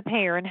connection to the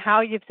payer and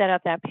how you've set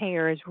up that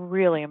payer is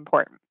really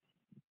important.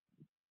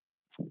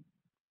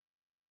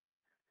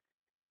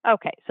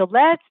 Okay, so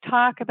let's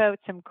talk about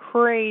some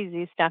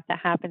crazy stuff that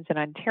happens in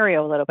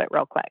Ontario a little bit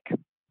real quick.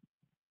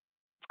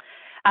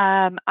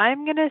 I'm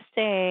going to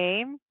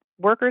say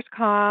workers'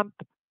 comp,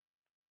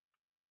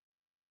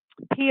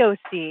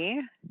 POC,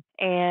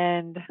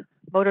 and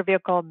motor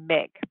vehicle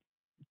MIG,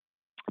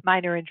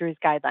 minor injuries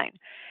guideline.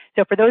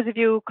 So for those of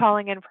you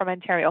calling in from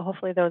Ontario,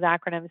 hopefully those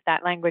acronyms,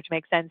 that language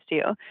makes sense to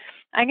you.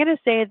 I'm going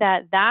to say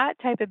that that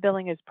type of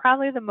billing is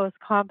probably the most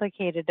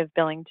complicated of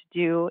billing to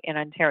do in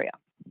Ontario.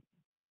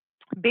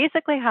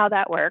 Basically how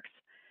that works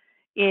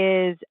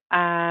is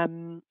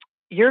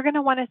you're going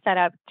to want to set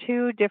up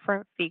two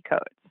different fee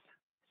codes.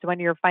 So in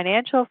your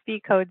financial fee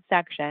code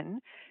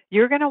section,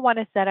 you're going to want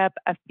to set up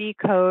a fee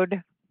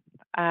code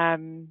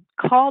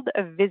called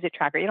a visit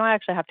tracker. You don't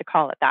actually have to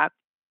call it that.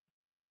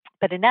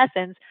 But in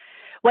essence,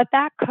 what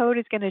that code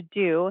is going to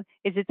do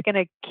is it's going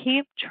to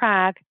keep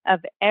track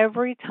of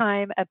every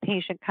time a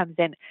patient comes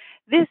in.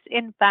 This,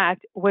 in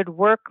fact, would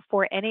work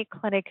for any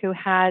clinic who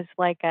has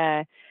like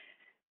a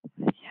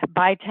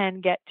buy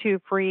 10, get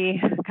 2 free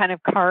kind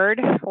of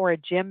card, or a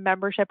gym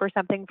membership or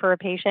something for a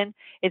patient,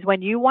 is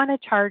when you want to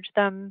charge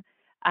them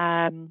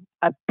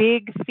a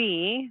big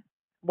fee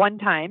one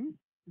time,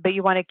 but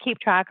you want to keep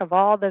track of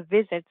all the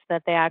visits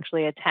that they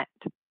actually attend.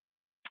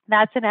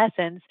 That's in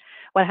essence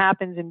what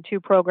happens in two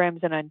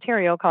programs in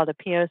Ontario called a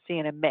POC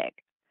and a MIG.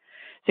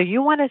 So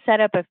you want to set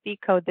up a fee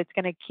code that's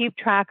going to keep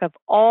track of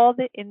all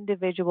the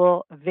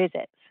individual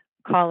visits.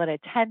 Call it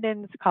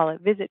attendance, call it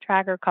visit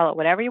tracker, call it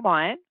whatever you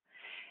want.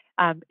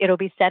 It'll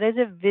be set as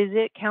a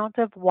visit count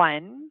of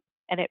 1,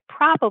 and it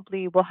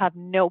probably will have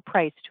no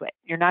price to it.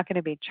 You're not going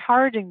to be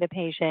charging the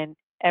patient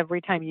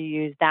every time you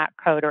use that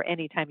code or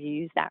anytime you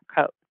use that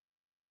code.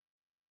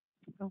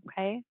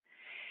 Okay.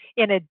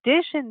 In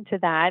addition to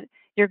that,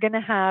 you're going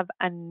to have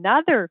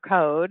another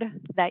code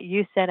that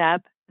you set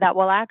up that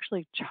will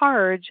actually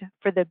charge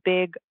for the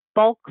big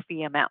bulk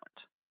fee amount.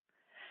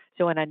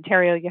 So in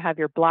Ontario, you have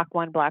your block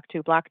 1, block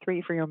 2, block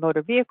 3 for your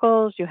motor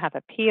vehicles. You have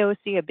a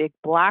POC, a big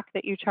block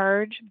that you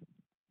charge.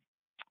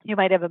 You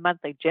might have a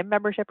monthly gym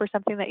membership or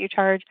something that you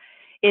charge.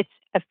 It's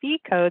a fee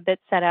code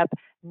that's set up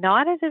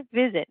not as a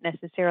visit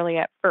necessarily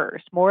at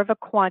first, more of a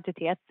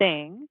quantity, a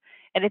thing,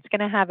 and it's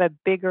going to have a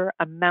bigger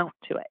amount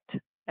to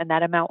it. And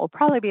that amount will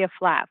probably be a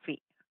flat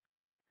fee.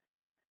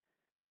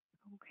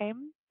 Okay.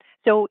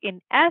 So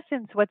in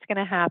essence, what's going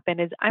to happen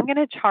is I'm going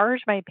to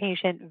charge my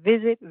patient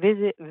visit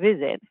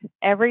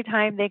every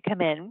time they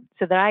come in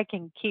so that I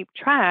can keep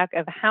track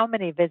of how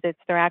many visits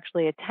they're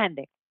actually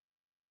attending.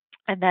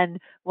 And then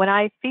when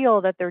I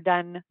feel that they're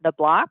done the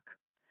block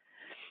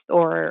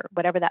or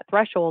whatever that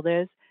threshold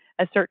is,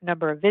 a certain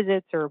number of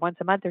visits or once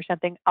a month or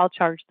something, I'll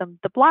charge them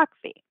the block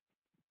fee.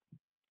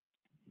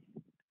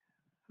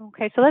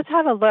 Okay, so let's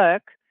have a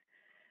look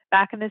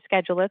back in the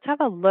schedule. Let's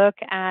have a look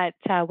at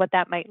what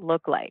that might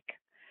look like.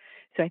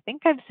 So I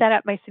think I've set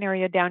up my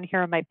scenario down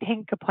here on my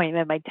pink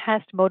appointment, my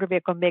test motor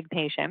vehicle MIG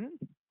patient.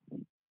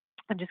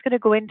 I'm just going to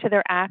go into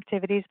their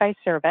activities by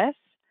service.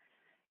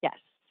 Yes,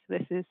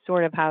 this is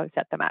sort of how I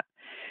set them up.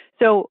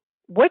 So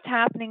what's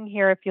happening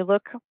here, if you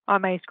look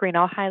on my screen,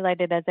 I'll highlight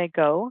it as I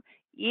go.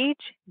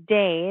 Each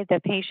day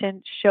the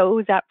patient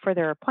shows up for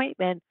their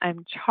appointment,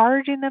 I'm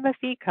charging them a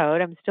fee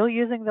code. I'm still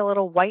using the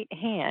little white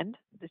hand,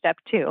 step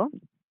 2,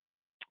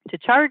 to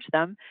charge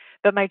them,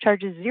 but my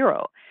charge is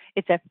 0.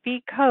 It's a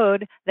fee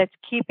code that's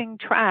keeping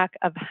track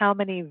of how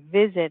many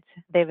visits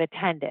they've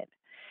attended.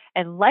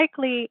 And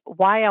likely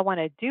why I want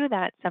to do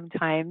that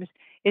sometimes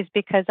is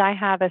because I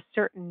have a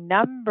certain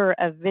number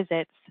of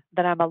visits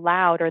that I'm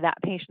allowed or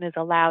that patient is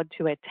allowed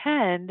to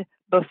attend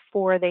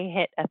before they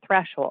hit a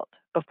threshold,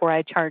 before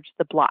I charge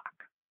the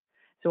block.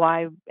 So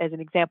as an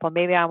example,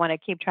 maybe I want to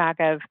keep track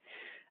of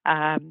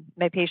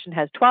my patient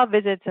has 12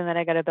 visits and then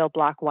I got to bill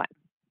block 1.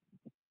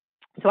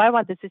 So I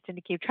want the system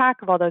to keep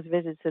track of all those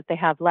visits that they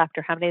have left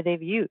or how many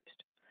they've used.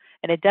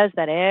 And it does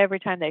that every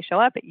time they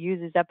show up, it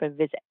uses up a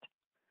visit.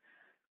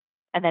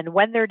 And then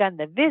when they're done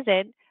the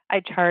visit, I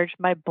charge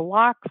my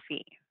block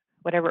fee,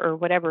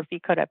 whatever fee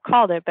code I've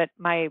called it, but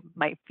my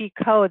fee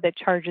code that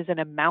charges an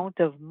amount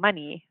of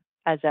money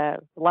as a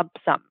lump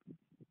sum.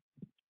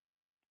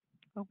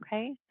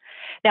 Okay.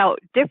 Now,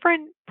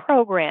 different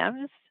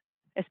programs,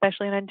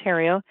 especially in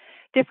Ontario,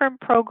 different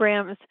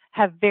programs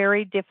have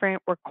very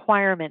different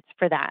requirements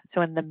for that.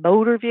 So in the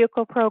motor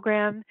vehicle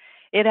program,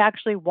 it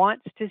actually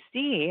wants to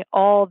see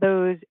all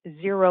those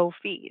zero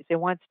fees. It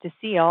wants to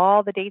see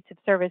all the dates of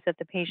service that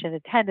the patient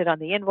attended on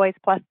the invoice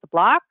plus the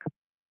block,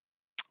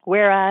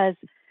 whereas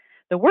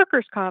the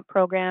workers' comp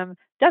program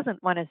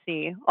doesn't want to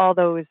see all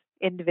those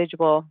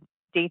individual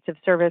dates of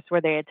service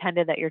where they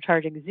attended that you're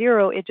charging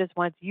zero. It just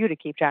wants you to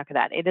keep track of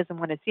that. It doesn't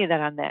want to see that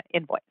on the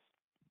invoice.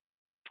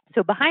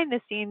 So behind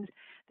the scenes,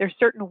 there's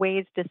certain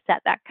ways to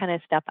set that kind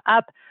of stuff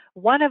up.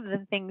 One of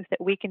the things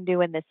that we can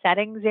do in the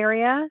settings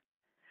area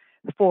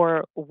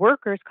for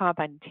Workers' Comp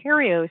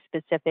Ontario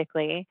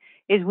specifically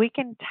is we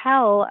can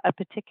tell a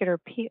particular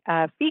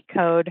fee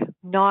code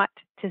not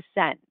to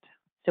send.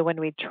 So when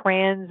we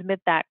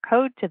transmit that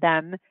code to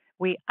them,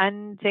 we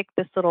untick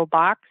this little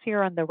box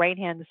here on the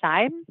right-hand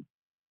side,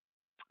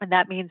 and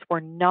that means we're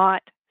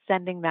not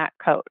sending that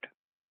code.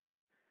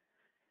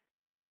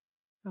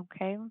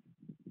 Okay,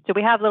 so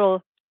we have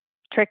little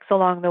tricks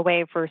along the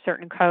way for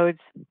certain codes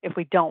if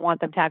we don't want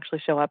them to actually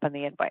show up on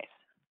the invoice.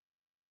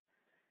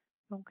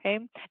 Okay,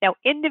 now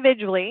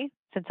individually,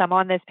 since I'm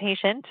on this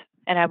patient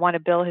and I want to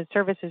bill his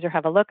services or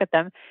have a look at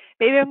them,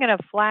 maybe I'm going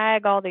to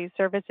flag all these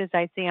services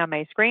I see on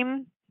my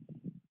screen,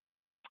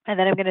 and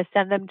then I'm going to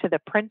send them to the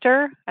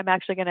printer. I'm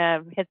actually going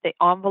to hit the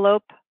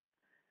envelope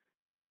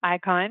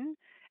icon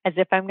as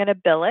if I'm going to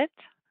bill it,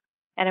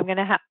 and I'm going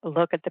to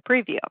look at the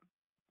preview.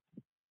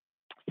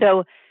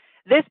 So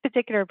this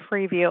particular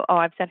preview, oh,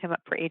 I've set him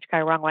up for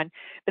HCI, wrong one.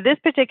 But this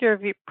particular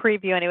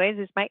preview anyways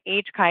is my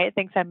HCI. It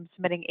thinks I'm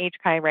submitting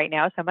HCI right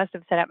now, so I must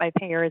have set up my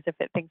payer as if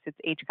it thinks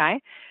it's HCI.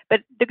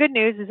 But the good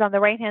news is on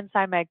the right-hand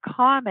side, my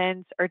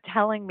comments are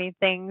telling me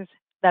things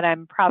that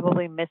I'm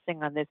probably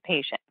missing on this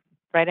patient,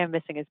 right? I'm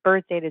missing his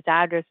birth date, his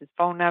address, his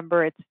phone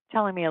number. It's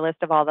telling me a list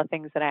of all the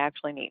things that I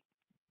actually need.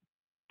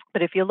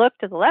 But if you look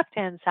to the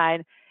left-hand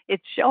side,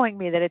 it's showing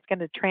me that it's going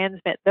to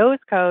transmit those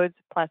codes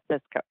plus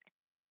this code.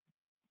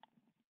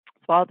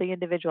 So all the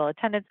individual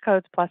attendance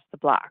codes plus the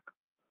block.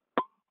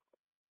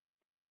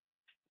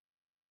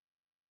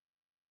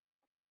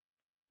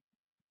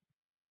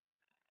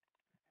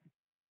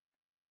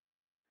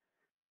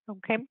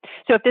 Okay,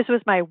 so if this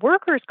was my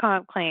workers'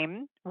 comp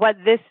claim, what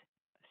this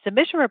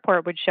submission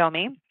report would show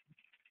me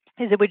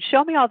is it would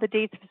show me all the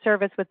dates of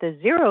service with the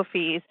zero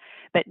fees,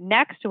 but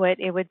next to it,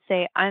 it would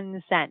say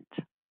unsent.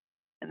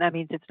 And that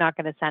means it's not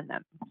going to send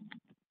them.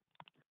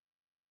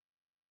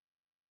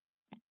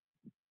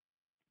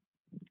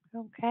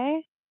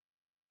 Okay.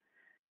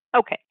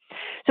 Okay,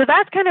 so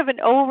that's kind of an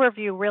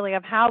overview really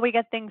of how we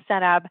get things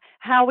set up,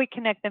 how we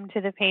connect them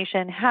to the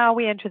patient, how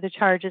we enter the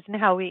charges, and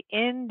how we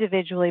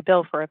individually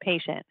bill for a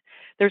patient.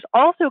 There's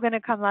also going to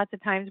come lots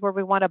of times where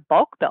we want to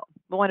bulk bill.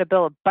 We want to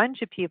bill a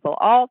bunch of people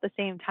all at the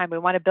same time. We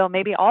want to bill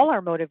maybe all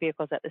our motor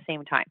vehicles at the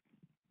same time.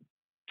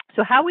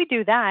 So how we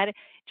do that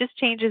just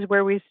changes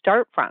where we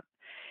start from.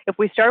 If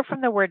we start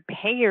from the word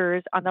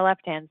payers on the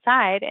left-hand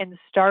side and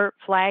start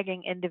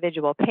flagging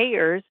individual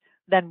payers,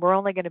 then we're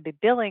only going to be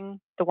billing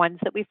the ones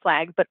that we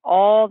flagged, but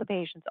all the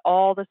patients,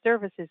 all the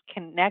services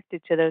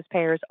connected to those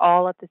payers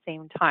all at the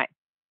same time.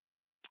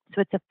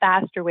 So it's a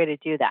faster way to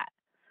do that.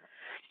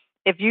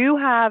 If you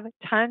have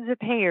tons of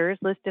payers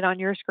listed on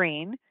your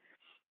screen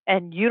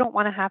and you don't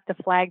want to have to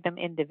flag them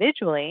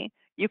individually,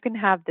 you can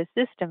have the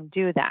system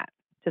do that.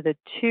 So the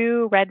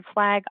two red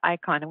flag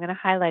icon, I'm going to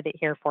highlight it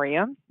here for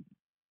you.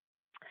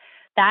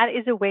 That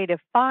is a way to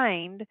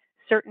find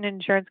certain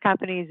insurance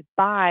companies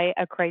by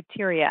a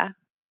criteria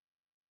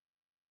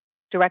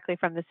directly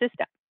from the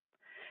system.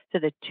 So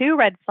the two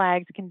red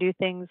flags can do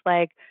things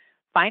like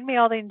find me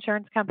all the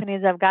insurance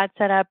companies I've got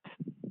set up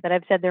that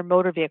I've said they're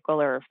motor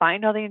vehicle, or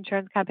find all the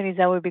insurance companies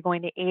that would be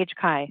going to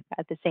HCI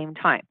at the same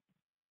time.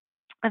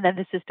 And then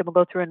the system will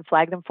go through and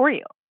flag them for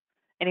you,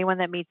 anyone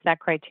that meets that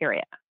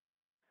criteria.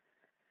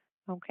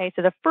 Okay,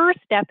 so the first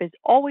step is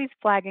always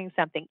flagging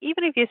something.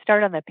 Even if you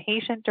start on the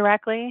patient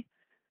directly,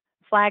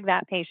 flag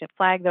that patient,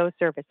 flag those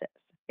services.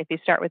 If you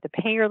start with the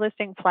payer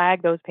listing,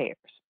 flag those payers.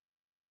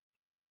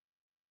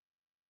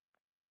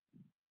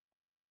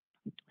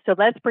 So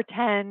let's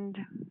pretend,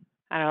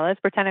 let's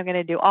pretend I'm going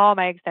to do all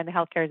my extended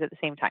health cares at the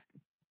same time.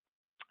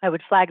 I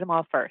would flag them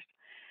all first.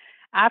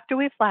 After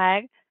we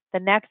flag,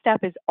 the next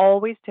step is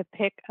always to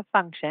pick a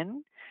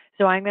function.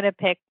 So I'm going to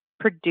pick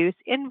produce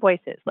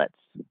invoices. Let's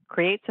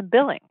create some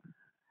billing.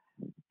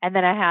 And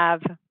then I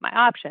have my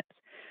options.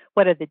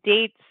 What are the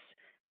dates?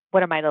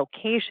 What are my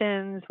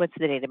locations? What's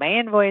the date of my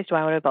invoice? Do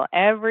I want to bill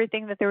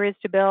everything that there is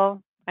to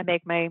bill? I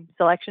make my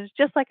selections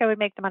just like I would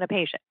make them on a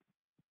patient.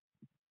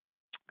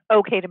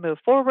 Okay to move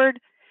forward.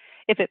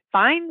 If it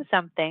finds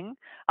something,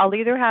 I'll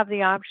either have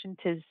the option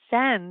to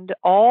send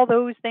all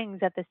those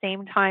things at the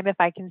same time if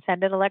I can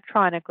send it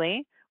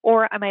electronically,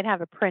 or I might have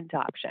a print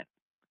option.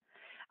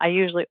 I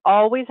usually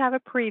always have a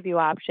preview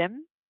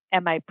option,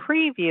 and my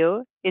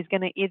preview is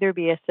going to either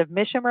be a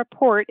submission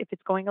report if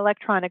it's going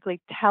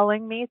electronically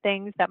telling me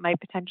things that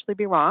might potentially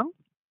be wrong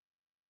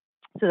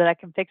so that I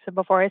can fix them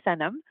before I send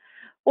them,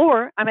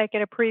 or I might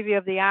get a preview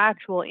of the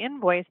actual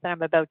invoice that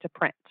I'm about to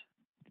print.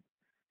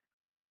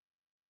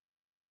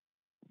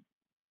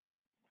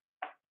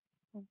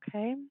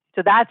 Okay,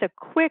 so that's a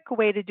quick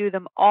way to do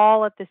them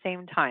all at the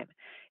same time.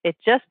 It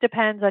just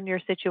depends on your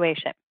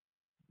situation.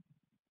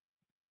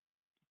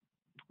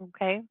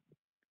 Okay,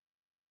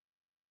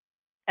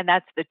 and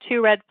that's the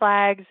 2 red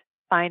flags,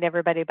 find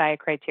everybody by a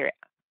criteria.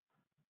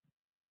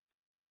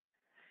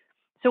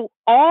 So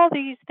all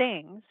these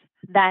things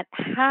that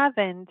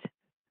haven't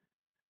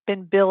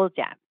been billed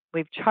yet,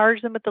 we've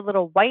charged them with the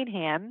little white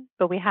hand,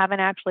 but we haven't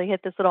actually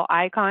hit this little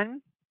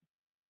icon,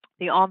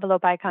 the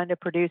envelope icon to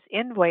produce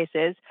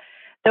invoices.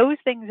 Those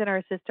things in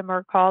our system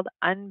are called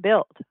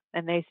unbilled,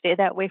 and they stay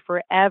that way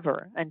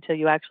forever until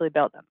you actually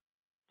bill them.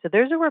 So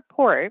there's a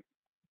report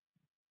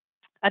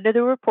under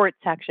the report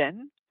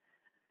section,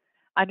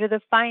 under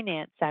the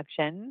finance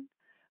section,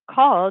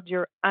 called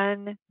your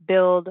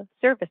unbilled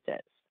services.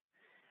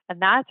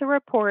 And that's a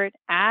report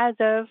as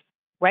of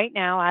right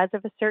now, as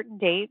of a certain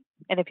date.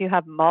 And if you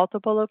have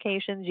multiple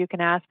locations, you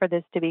can ask for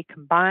this to be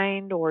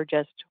combined or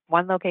just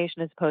one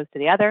location as opposed to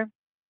the other.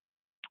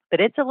 But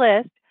it's a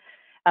list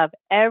of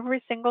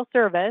every single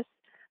service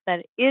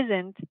that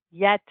isn't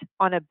yet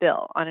on a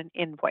bill, on an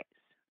invoice.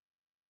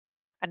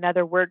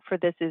 Another word for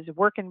this is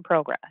work in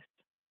progress.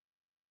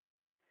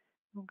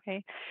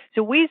 Okay,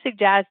 so we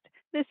suggest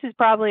this is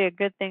probably a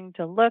good thing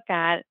to look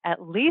at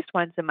least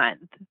once a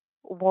month,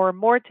 or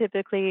more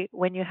typically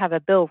when you have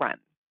a bill run.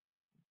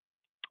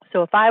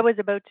 So if I was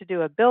about to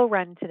do a bill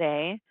run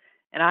today,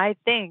 and I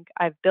think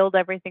I've billed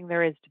everything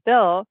there is to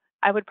bill,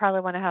 I would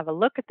probably want to have a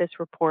look at this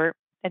report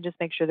and just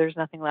make sure there's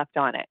nothing left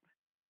on it.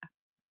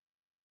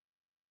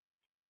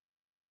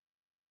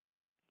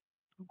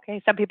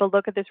 Okay, some people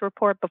look at this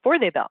report before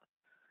they bill.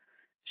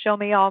 Show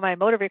me all my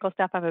motor vehicle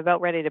stuff I'm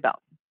about ready to bill.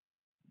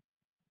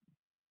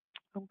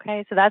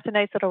 Okay, so that's a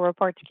nice little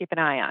report to keep an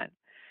eye on.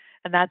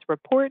 And that's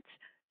reports,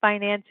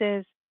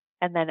 finances,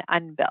 and then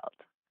unbilled.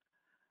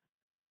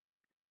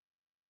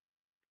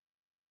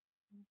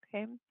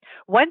 Okay.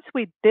 Once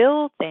we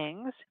bill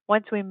things,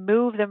 once we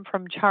move them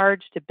from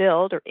charged to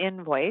billed or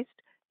invoiced,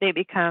 they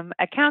become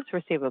accounts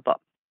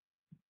receivable.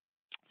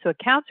 So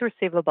accounts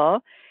receivable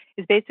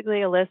is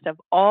basically a list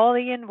of all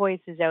the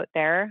invoices out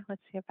there.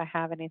 Let's see if I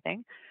have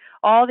anything.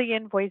 All the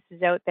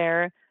invoices out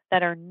there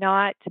that are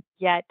not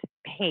yet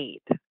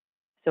paid.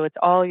 So it's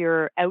all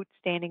your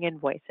outstanding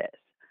invoices.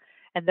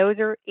 And those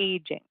are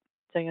aging.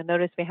 So you'll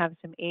notice we have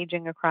some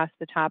aging across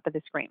the top of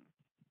the screen.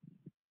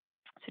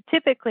 So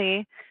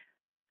typically,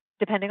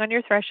 depending on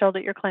your threshold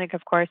at your clinic,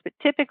 of course, but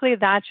typically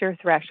that's your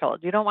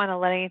threshold. You don't want to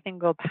let anything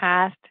go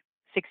past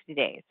 60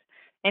 days.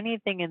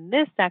 Anything in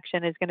this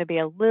section is going to be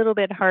a little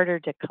bit harder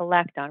to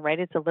collect on, right?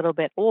 It's a little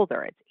bit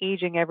older. It's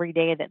aging every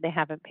day that they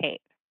haven't paid.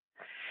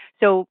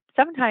 So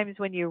sometimes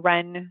when you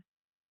run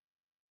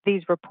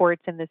these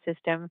reports in the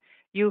system,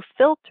 you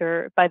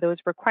filter by those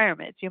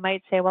requirements. You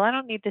might say, well, I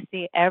don't need to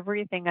see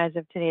everything as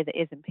of today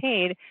that isn't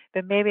paid,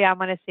 but maybe I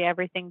want to see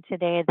everything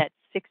today that's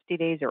 60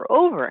 days or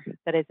over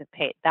that isn't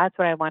paid. That's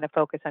what I want to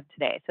focus on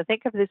today. So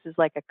think of this as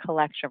like a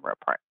collection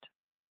report.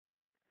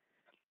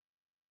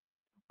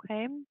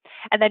 Okay.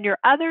 And then your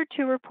other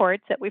 2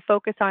 reports that we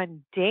focus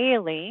on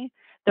daily,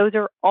 those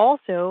are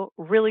also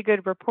really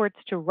good reports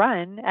to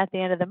run at the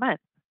end of the month,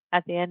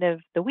 at the end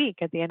of the week,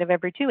 at the end of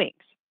every 2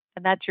 weeks.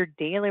 And that's your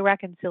daily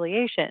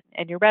reconciliation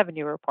and your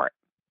revenue report.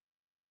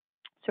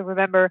 So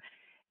remember,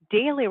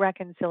 daily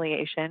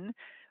reconciliation,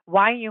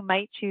 why you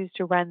might choose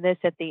to run this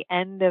at the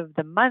end of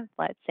the month,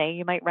 let's say,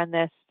 you might run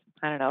this,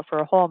 I don't know, for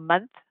a whole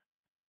month.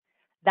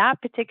 That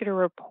particular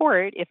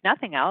report, if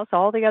nothing else,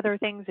 all the other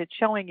things it's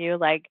showing you,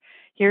 like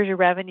here's your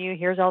revenue,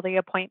 here's all the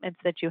appointments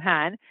that you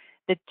had.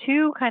 The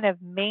 2 kind of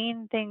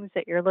main things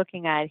that you're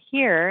looking at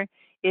here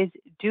is,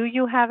 do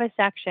you have a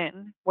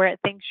section where it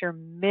thinks you're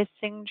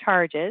missing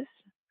charges,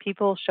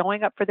 people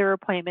showing up for their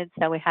appointments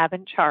that we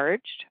haven't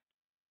charged,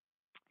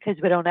 because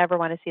we don't ever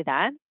want to see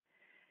that.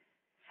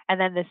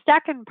 And then the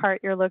second part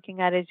you're looking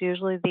at is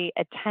usually the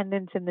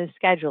attendance in the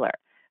scheduler.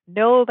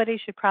 Nobody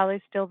should probably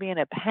still be in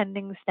a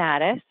pending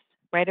status,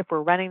 right? If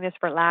we're running this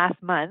for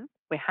last month,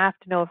 we have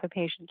to know if a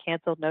patient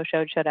canceled,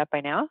 no-showed, showed up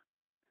by now.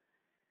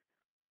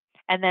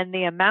 And then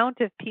the amount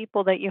of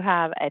people that you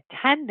have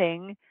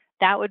attending,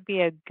 that would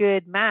be a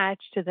good match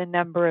to the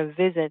number of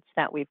visits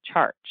that we've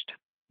charged.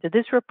 So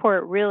this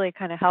report really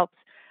kind of helps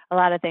a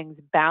lot of things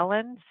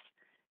balance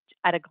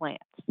at a glance.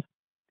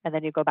 And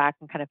then you go back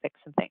and kind of fix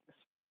some things.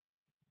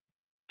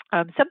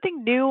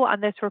 Something new on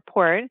this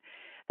report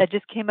that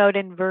just came out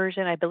in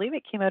version, I believe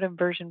it came out in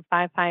version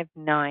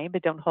 559,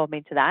 but don't hold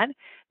me to that.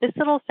 This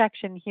little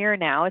section here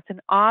now, it's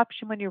an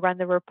option when you run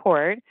the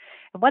report.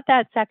 And what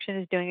that section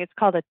is doing, it's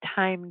called a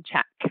time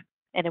check.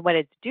 And what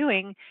it's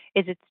doing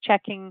is it's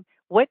checking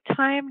what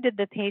time did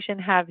the patient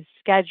have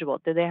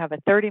scheduled? Did they have a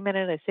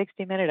 30-minute, a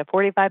 60-minute, a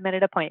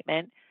 45-minute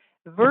appointment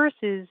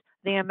versus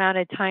the amount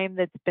of time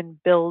that's been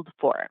billed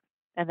for,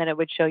 and then it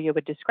would show you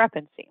a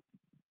discrepancy.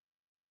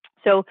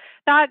 So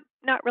not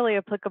really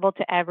applicable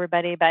to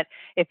everybody, but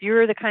if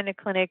you're the kind of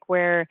clinic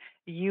where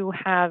you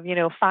have,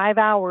 5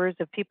 hours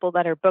of people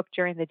that are booked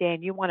during the day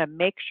and you want to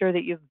make sure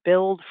that you've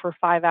billed for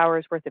 5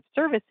 hours worth of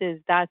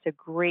services, that's a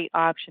great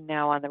option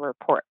now on the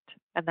report.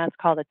 And that's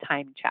called a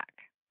time check.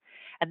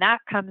 And that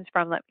comes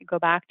from, let me go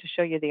back to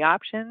show you the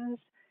options.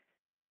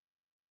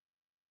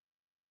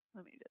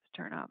 Let me just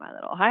turn on my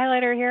little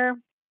highlighter here.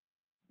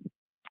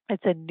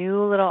 It's a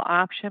new little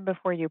option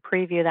before you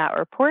preview that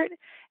report,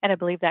 and I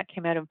believe that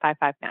came out in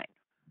 559.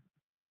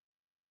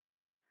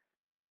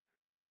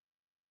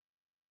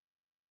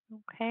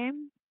 Okay.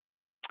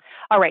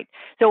 All right.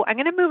 So I'm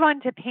going to move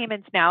on to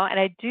payments now, and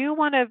I do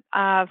want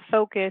to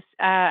focus.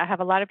 I have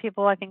a lot of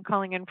people, I think,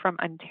 calling in from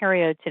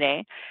Ontario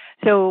today.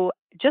 So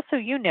just so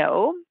you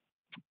know,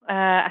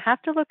 I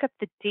have to look up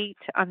the date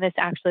on this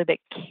actually, but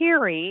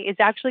Carrie is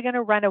actually going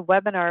to run a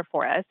webinar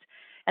for us.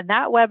 And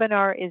that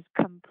webinar is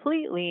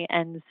completely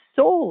and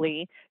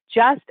solely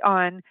just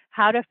on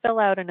how to fill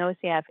out an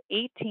OCF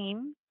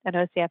 18, an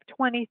OCF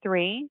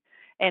 23,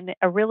 and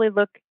a really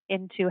look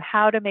into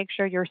how to make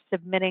sure you're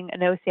submitting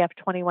an OCF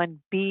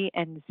 21B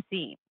and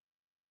C.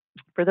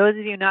 For those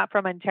of you not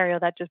from Ontario,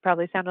 that just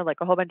probably sounded like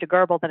a whole bunch of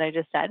garble that I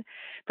just said.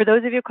 For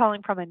those of you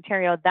calling from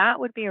Ontario, that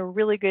would be a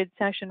really good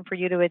session for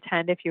you to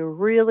attend if you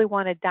really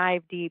want to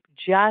dive deep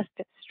just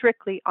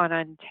strictly on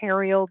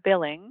Ontario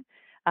billing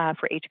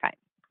for HKI,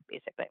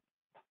 basically.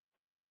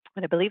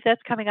 And I believe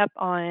that's coming up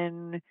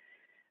on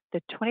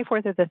the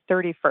 24th or the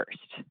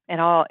 31st.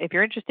 And if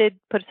you're interested,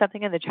 put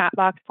something in the chat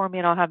box for me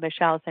and I'll have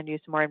Michelle send you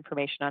some more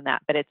information on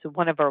that. But it's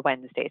one of our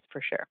Wednesdays for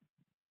sure.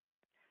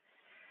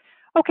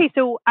 Okay,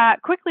 so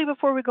quickly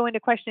before we go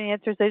into question and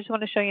answers, I just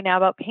want to show you now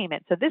about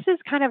payment. So this is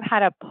kind of how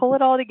to pull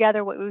it all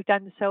together, what we've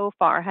done so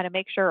far, how to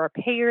make sure our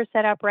payers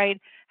set up right,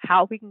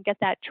 how we can get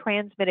that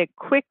transmitted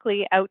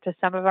quickly out to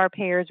some of our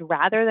payers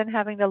rather than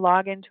having to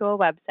log into a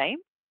website.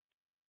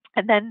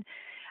 And then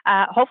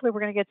hopefully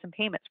we're going to get some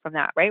payments from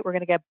that, right? We're going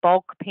to get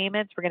bulk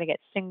payments. We're going to get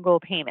single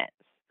payments.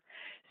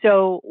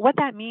 So what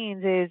that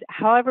means is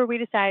however we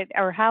decide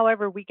or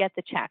however we get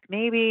the check,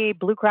 maybe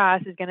Blue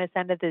Cross is going to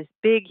send us this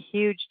big,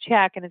 huge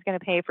check and it's going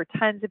to pay for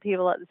tons of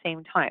people at the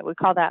same time. We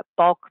call that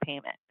bulk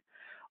payment.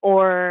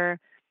 Or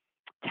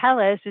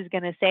TELUS is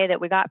going to say that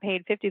we got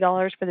paid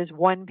 $50 for this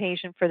one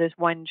patient for this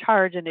one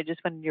charge and it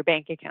just went in your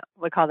bank account.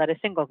 We call that a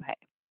single pay.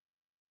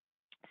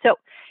 So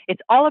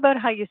it's all about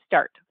how you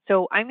start.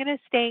 So I'm going to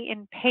stay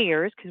in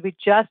payers because we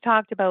just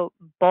talked about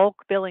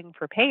bulk billing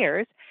for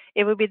payers.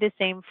 It would be the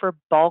same for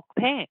bulk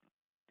paying.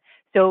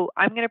 So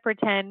I'm going to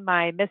pretend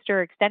my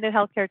Mr. Extended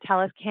Healthcare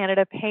TELUS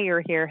Canada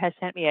payer here has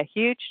sent me a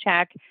huge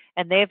check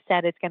and they've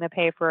said it's going to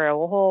pay for a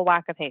whole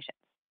whack of patients.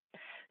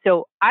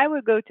 So I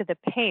would go to the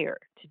payer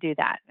to do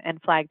that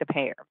and flag the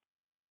payer.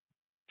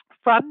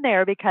 From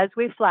there, because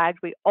we flagged,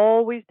 we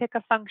always pick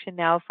a function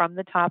now from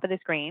the top of the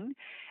screen.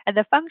 And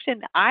the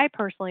function I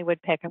personally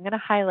would pick, I'm going to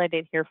highlight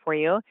it here for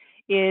you,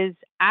 is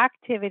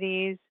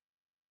activities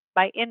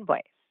by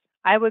invoice.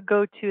 I would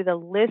go to the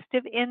list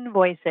of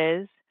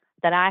invoices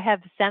that I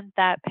have sent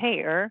that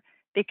payer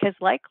because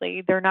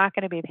likely they're not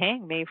going to be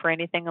paying me for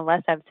anything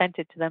unless I've sent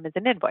it to them as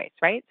an invoice,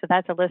 right? So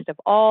that's a list of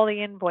all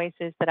the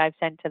invoices that I've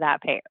sent to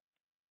that payer.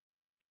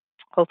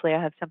 Hopefully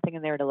I have something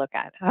in there to look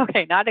at.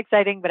 Okay, not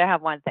exciting, but I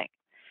have one thing.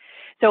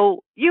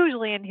 So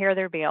usually in here,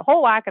 there'd be a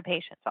whole whack of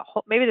patients.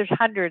 Maybe there's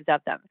hundreds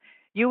of them.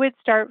 You would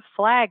start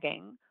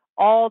flagging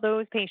all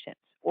those patients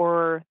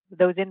or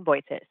those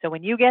invoices. So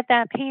when you get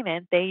that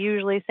payment, they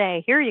usually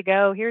say, here you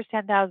go, here's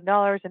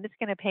 $10,000, and it's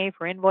going to pay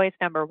for invoice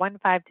number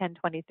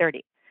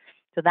 15102030.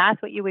 So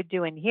that's what you would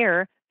do in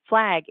here,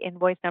 flag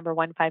invoice number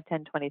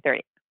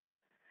 15102030.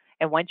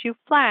 And once you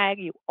flag,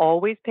 you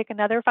always pick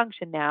another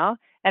function now,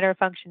 and our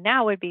function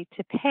now would be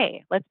to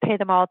pay. Let's pay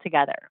them all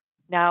together.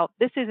 Now,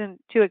 this isn't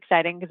too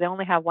exciting because I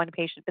only have one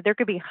patient, but there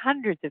could be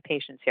hundreds of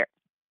patients here,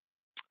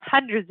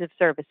 hundreds of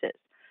services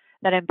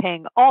that I'm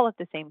paying all at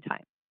the same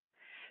time.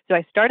 So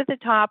I start at the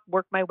top,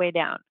 work my way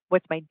down.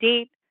 What's my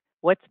date?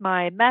 What's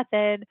my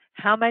method?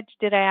 How much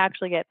did I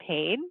actually get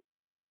paid?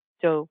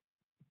 So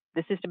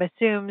the system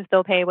assumes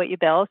they'll pay what you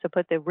bill, so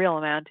put the real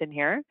amount in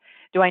here.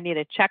 Do I need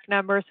a check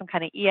number, some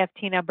kind of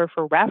EFT number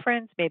for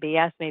reference? Maybe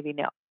yes, maybe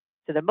no.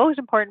 So the most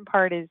important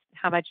part is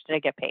how much did I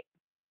get paid?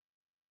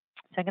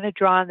 So I'm going to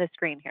draw on the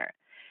screen here.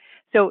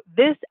 So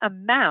this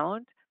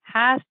amount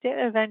has to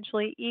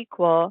eventually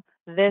equal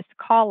this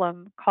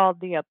column called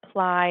the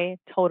apply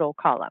total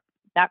column.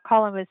 That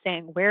column is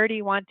saying, where do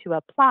you want to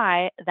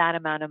apply that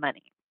amount of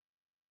money?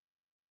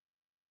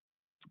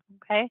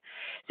 Okay,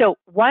 so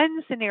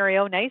one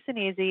scenario, nice and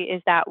easy,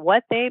 is that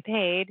what they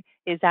paid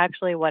is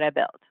actually what I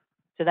billed.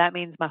 So that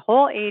means my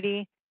whole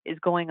 80 is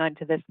going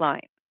onto this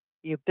line.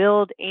 You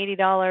billed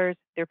 $80,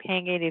 they're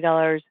paying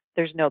 $80,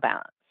 there's no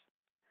balance.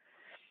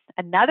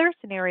 Another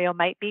scenario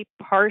might be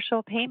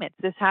partial payments.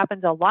 This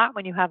happens a lot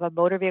when you have a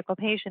motor vehicle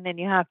patient and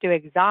you have to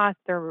exhaust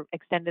their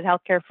extended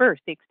health care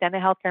first. The extended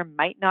health care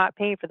might not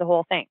pay for the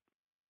whole thing.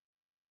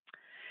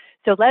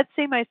 So let's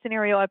say my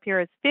scenario up here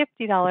is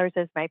 $50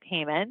 as my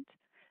payment.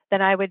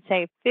 Then I would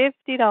say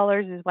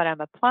 $50 is what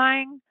I'm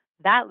applying.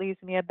 That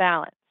leaves me a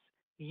balance.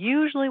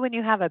 Usually when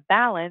you have a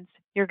balance,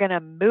 you're going to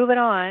move it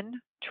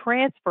on,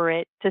 transfer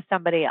it to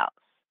somebody else.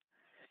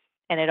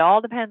 And it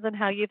all depends on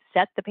how you've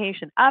set the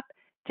patient up.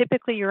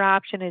 Typically, your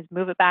option is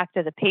move it back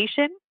to the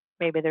patient.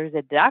 Maybe there's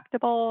a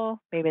deductible,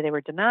 maybe they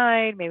were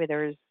denied, maybe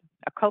there's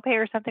a copay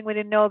or something we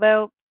didn't know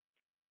about,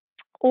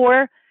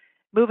 or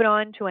move it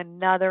on to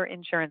another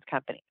insurance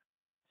company.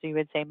 So you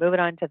would say move it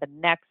on to the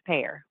next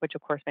payer, which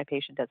of course my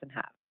patient doesn't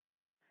have.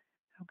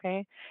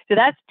 Okay, so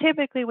that's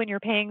typically when you're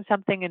paying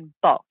something in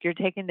bulk. You're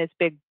taking this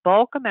big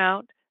bulk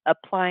amount,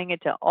 applying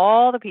it to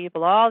all the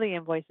people, all the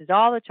invoices,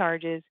 all the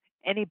charges,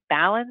 any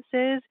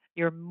balances,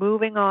 you're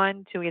moving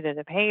on to either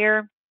the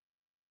payer,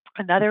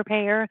 another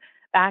payer,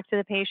 back to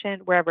the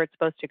patient, wherever it's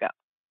supposed to go.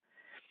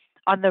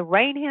 On the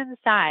right-hand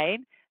side,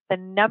 the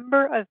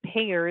number of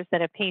payers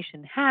that a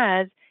patient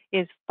has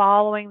is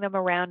following them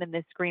around in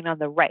this screen on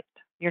the right.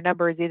 Your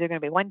number is either going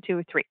to be 1, 2,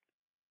 or 3.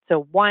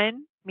 So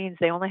 1 means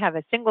they only have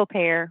a single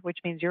payer, which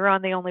means you're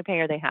on the only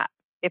payer they have.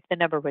 If the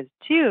number was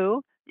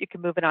 2, you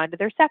can move it on to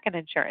their second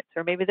insurance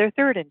or maybe their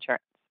third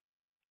insurance.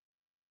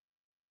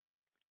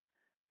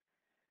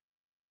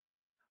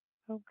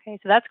 Okay,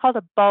 so that's called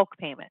a bulk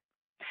payment.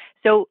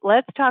 So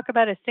let's talk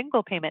about a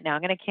single payment now.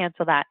 I'm going to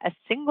cancel that. A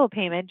single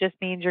payment just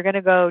means you're going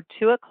to go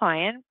to a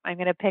client. I'm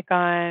going to pick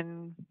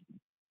on,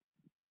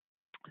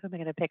 who am I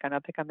going to pick on?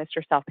 I'll pick on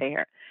Mr. Self-Pay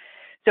here.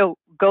 So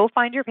go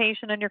find your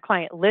patient on your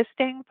client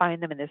listing,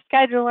 find them in the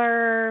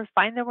scheduler,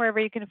 find them wherever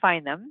you can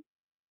find them.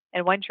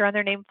 And once you're on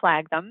their name,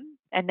 flag them.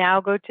 And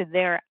now go to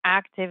their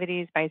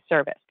activities by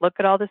service. Look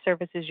at all the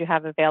services you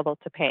have available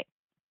to pay.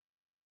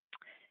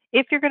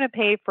 If you're going to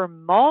pay for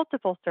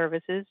multiple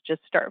services,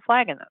 just start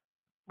flagging them.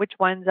 Which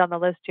ones on the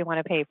list do you want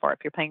to pay for? If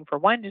you're paying for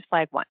one, just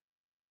flag one.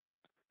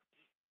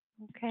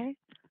 Okay.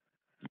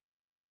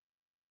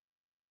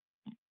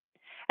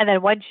 And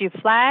then once you've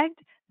flagged,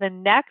 the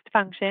next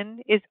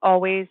function is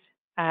always,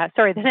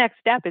 the next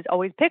step is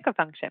always pick a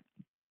function.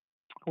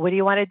 What do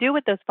you want to do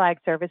with those flag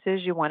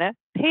services? You want to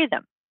pay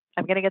them.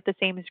 I'm going to get the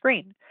same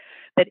screen.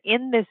 But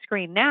in this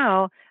screen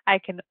now, I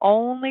can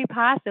only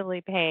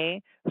possibly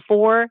pay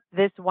for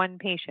this one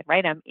patient,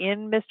 right? I'm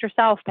in Mr.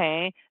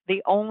 Self-Pay.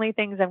 The only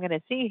things I'm going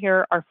to see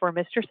here are for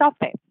Mr.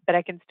 Self-Pay, but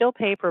I can still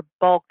pay for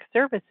bulk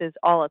services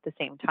all at the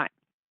same time.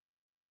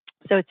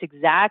 So it's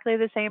exactly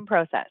the same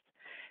process.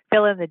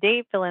 Fill in the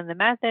date, fill in the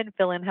method,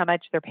 fill in how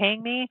much they're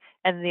paying me,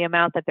 and the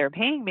amount that they're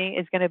paying me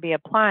is going to be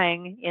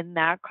applying in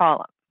that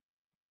column.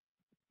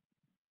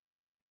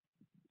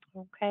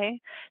 Okay,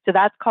 so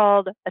that's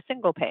called a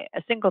single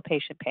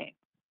patient paying.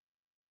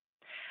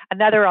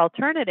 Another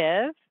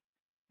alternative,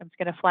 I'm just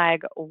going to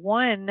flag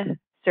one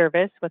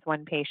service with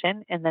one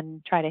patient and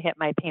then try to hit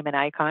my payment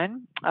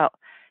icon. Oh,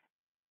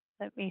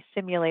 let me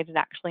simulate it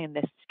actually in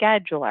this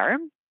scheduler.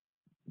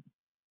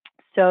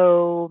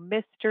 So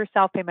Mr.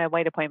 Self-Pay, my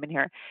white appointment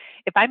here.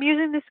 If I'm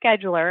using the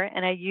scheduler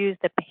and I use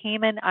the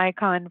payment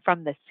icon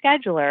from the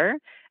scheduler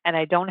and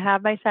I don't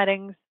have my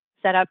settings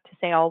set up to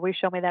say always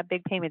show me that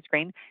big payment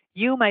screen,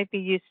 you might be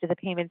used to the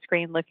payment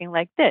screen looking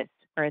like this,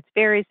 where it's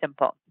very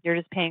simple. You're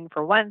just paying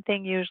for one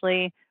thing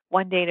usually,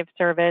 one date of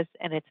service,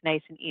 and it's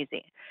nice and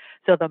easy.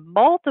 So the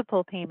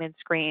multiple payment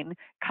screen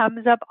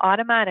comes up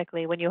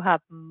automatically when you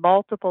have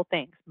multiple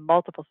things,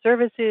 multiple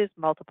services,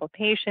 multiple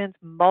patients,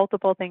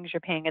 multiple things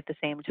you're paying at the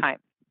same time.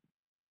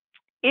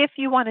 If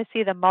you want to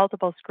see the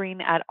multiple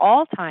screen at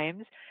all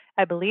times,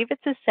 I believe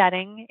it's a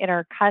setting in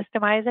our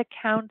customize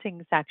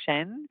accounting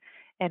section.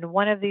 And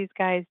one of these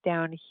guys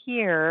down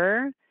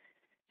here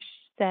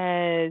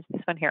says,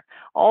 this one here,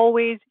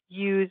 always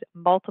use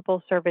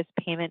multiple service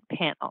payment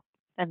panel.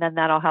 And then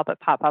that'll help it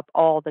pop up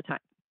all the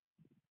time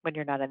when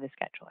you're not in the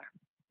scheduler.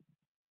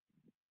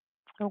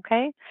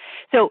 Okay,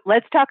 so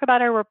let's talk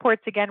about our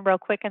reports again real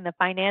quick in the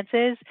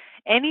finances.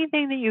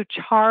 Anything that you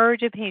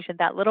charge a patient,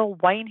 that little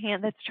white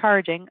hand that's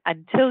charging,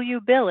 until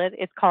you bill it,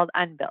 it's called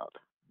unbilled.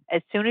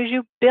 As soon as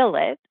you bill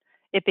it,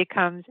 it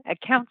becomes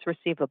accounts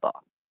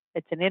receivable.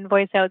 It's an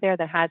invoice out there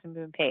that hasn't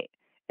been paid.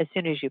 As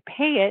soon as you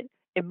pay it,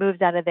 it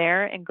moves out of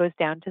there and goes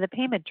down to the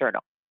payment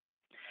journal.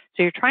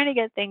 So you're trying to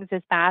get things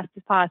as fast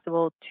as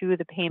possible to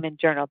the payment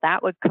journal.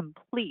 That would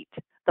complete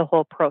the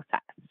whole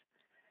process.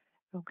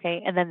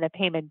 Okay, and then the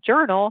payment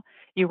journal,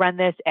 you run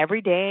this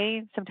every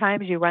day.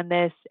 Sometimes you run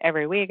this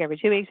every week, every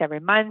 2 weeks,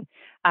 every month.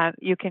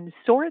 You can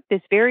sort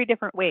this very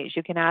different ways.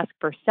 You can ask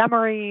for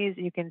summaries.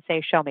 You can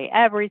say, show me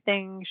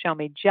everything, show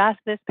me just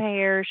this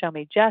payer, show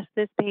me just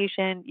this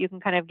patient. You can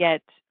kind of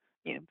get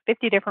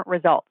 50 different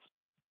results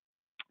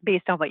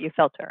based on what you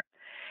filter.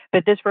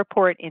 But this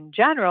report in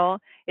general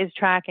is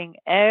tracking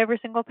every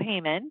single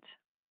payment,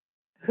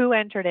 who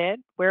entered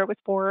it, where it was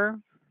for,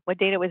 what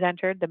date it was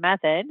entered, the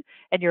method,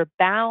 and you're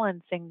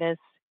balancing this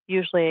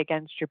usually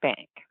against your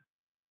bank.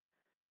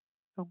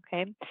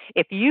 Okay.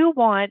 If you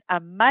want a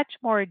much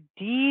more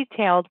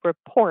detailed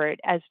report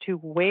as to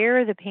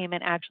where the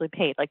payment actually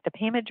paid, like the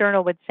payment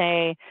journal would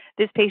say,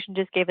 this patient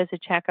just gave us a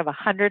check of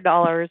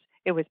 $100.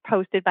 It was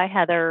posted by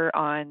Heather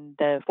on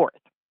the 4th.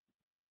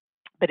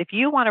 But if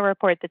you want a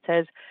report that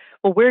says,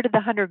 well, where did the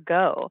 100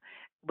 go?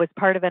 Was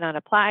part of it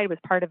unapplied? Was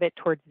part of it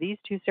towards these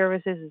two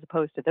services as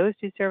opposed to those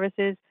two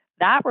services?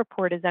 That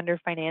report is under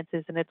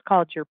finances, and it's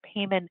called your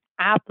payment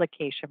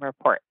application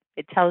report.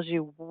 It tells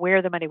you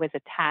where the money was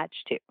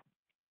attached to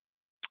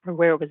or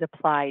where it was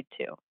applied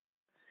to.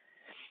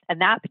 And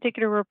that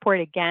particular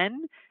report,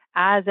 again,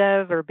 as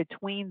of or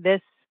between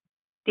this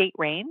date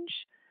range,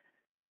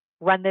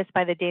 run this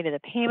by the date of the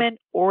payment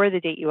or the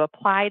date you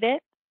applied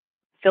it,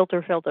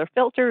 filter, filter,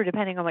 filter,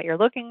 depending on what you're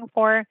looking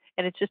for,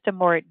 and it's just a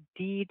more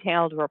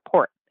detailed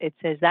report. It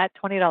says that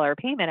 $20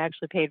 payment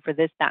actually paid for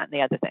this, that, and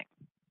the other thing.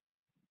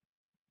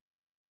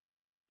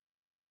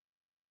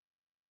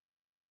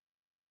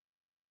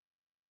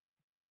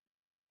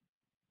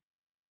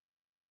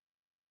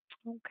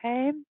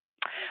 Okay.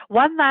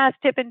 One last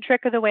tip and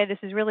trick of the way, this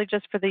is really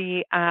just for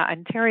the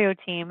Ontario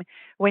team.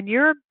 When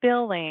you're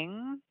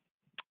billing,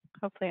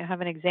 hopefully I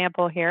have an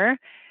example here.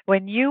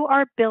 When you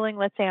are billing,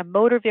 let's say a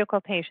motor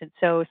vehicle patient,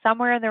 so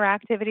somewhere in their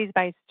activities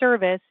by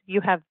service,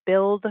 you have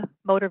billed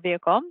motor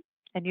vehicle,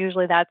 and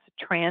usually that's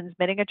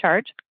transmitting a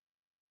charge,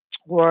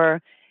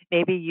 or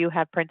maybe you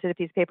have printed a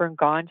piece of paper and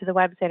gone to the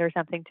website or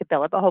something to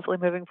bill it, but hopefully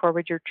moving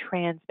forward, you're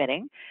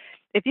transmitting.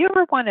 If you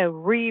ever want to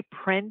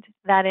reprint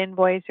that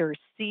invoice or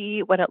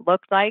see what it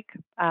looked like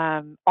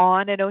on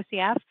an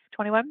OCF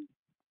 21,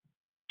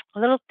 a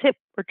little tip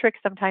or trick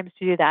sometimes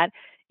to do that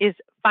is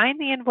find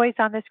the invoice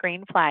on the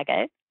screen, flag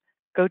it,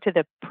 go to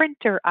the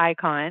printer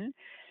icon,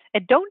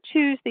 and don't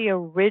choose the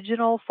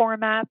original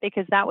format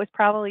because that was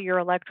probably your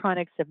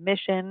electronic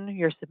submission,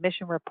 your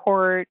submission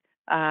report,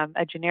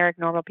 a generic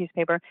normal piece of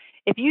paper.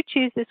 If you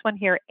choose this one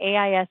here,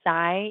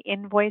 AISI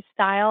invoice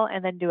style,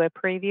 and then do a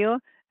preview,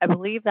 I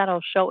believe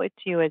that'll show it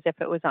to you as if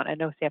it was on an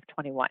OCF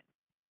 21.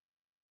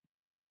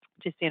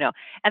 Just so you know.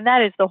 And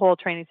that is the whole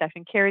training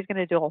session. Carrie's going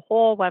to do a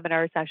whole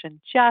webinar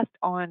session just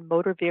on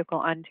Motor Vehicle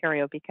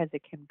Ontario because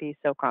it can be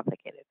so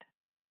complicated.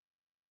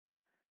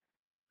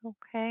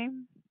 Okay.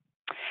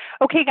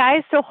 Okay,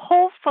 guys, so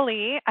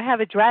hopefully I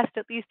have addressed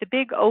at least a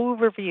big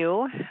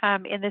overview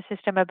in the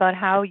system about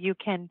how you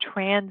can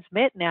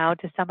transmit now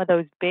to some of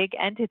those big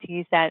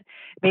entities that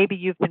maybe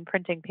you've been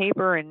printing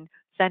paper and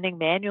sending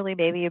manually,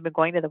 maybe you've been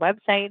going to the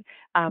website,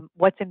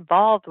 what's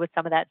involved with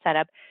some of that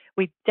setup.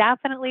 We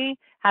definitely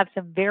have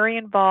some very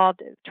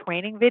involved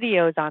training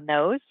videos on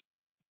those.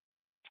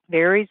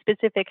 Very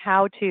specific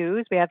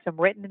how-tos. We have some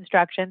written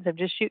instructions. I'm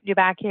just shooting you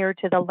back here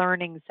to the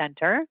Learning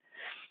Center.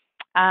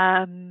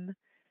 And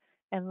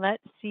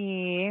let's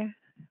see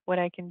what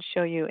I can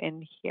show you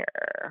in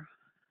here.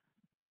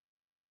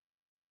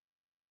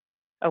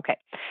 Okay,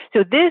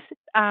 so this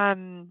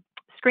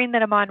screen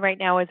that I'm on right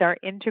now is our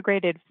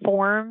integrated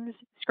forms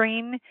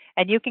screen,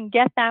 and you can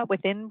get that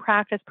within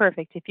Practice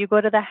Perfect. If you go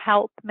to the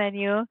Help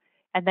menu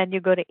and then you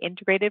go to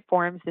Integrated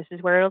Forms, this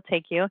is where it'll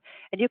take you,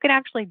 and you can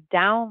actually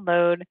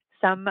download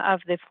some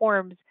of the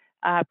forms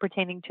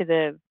pertaining to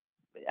the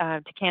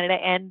to Canada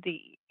and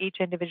each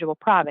individual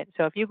province.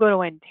 So if you go to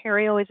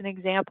Ontario as an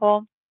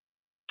example,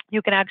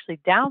 you can actually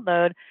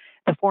download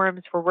the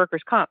forms for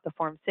workers' comp, the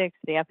Form 6,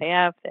 the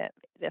FAF,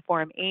 the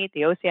Form 8,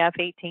 the OCF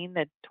 18,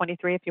 the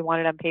 23 if you want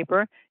it on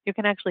paper. You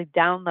can actually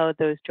download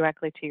those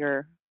directly to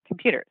your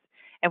computers.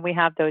 And we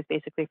have those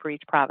basically for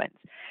each province.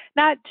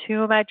 Not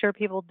too much are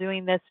people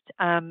doing this,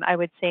 I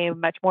would say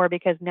much more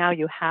because now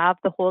you have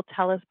the whole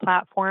TELUS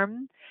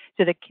platform.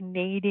 So the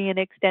Canadian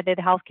Extended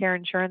Healthcare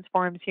Insurance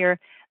forms here,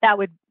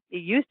 it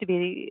used to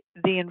be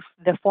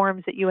the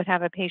forms that you would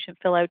have a patient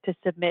fill out to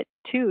submit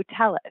to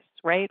TELUS,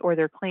 right? Or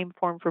their claim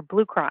form for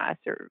Blue Cross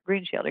or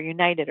Green Shield or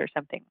United or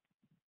something.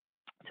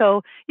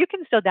 So you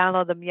can still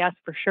download them, yes,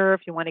 for sure,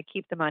 if you want to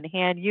keep them on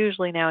hand.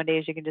 Usually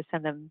nowadays you can just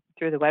send them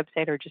through the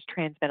website or just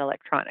transmit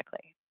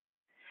electronically.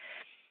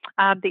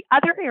 The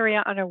other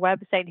area on our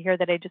website here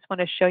that I just want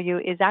to show you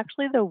is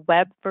actually the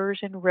web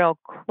version real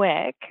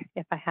quick,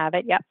 if I have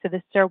it. Yep, so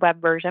this is our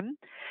web version.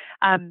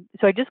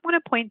 So I just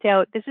want to point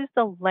out, this is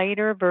the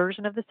lighter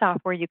version of the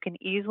software. You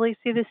can easily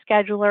see the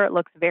scheduler. It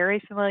looks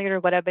very familiar to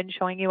what I've been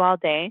showing you all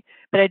day.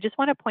 But I just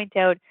want to point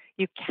out,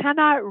 you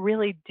cannot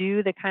really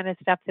do the kind of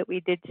stuff that we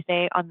did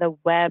today on the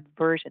web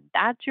version.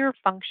 That's your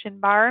function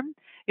bar.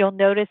 You'll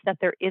notice that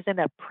there isn't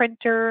a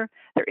printer,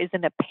 there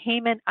isn't a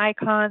payment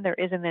icon, there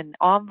isn't an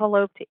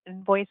envelope to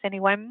invoice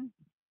anyone.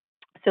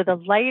 So the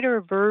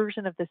lighter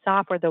version of the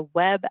software, the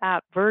web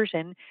app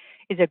version,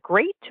 is a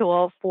great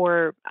tool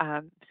for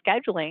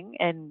scheduling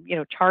and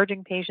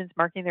charging patients,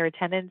 marking their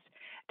attendance,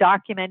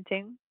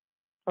 documenting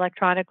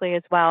electronically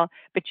as well.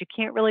 But you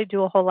can't really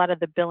do a whole lot of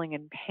the billing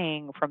and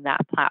paying from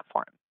that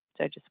platform.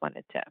 So I just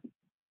wanted to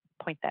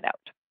point that out.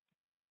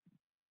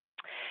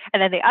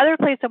 And then the other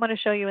place I want to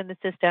show you in the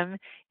system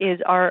is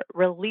our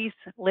release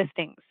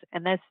listings.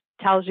 And this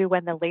tells you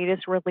when the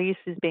latest release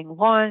is being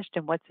launched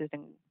and what's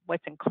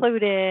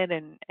included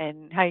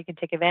and how you can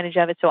take advantage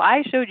of it. So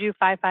I showed you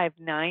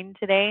 559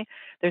 today.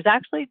 There's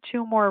actually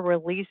 2 more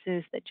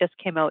releases that just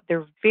came out.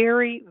 They're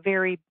very,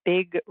 very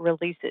big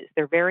releases.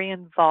 They're very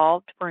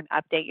involved for an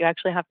update. You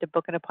actually have to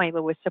book an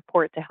appointment with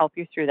support to help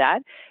you through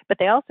that. But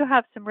they also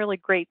have some really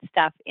great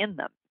stuff in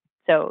them.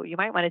 So you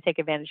might want to take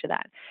advantage of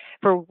that.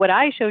 For what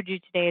I showed you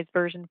today is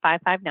version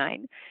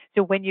 559.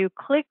 So when you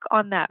click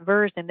on that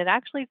version, it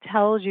actually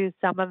tells you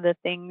some of the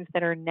things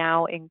that are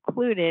now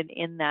included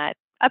in that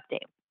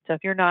update. So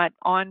if you're not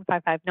on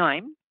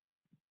 559,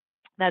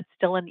 that's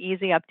still an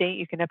easy update.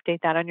 You can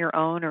update that on your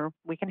own, or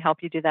we can help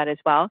you do that as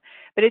well.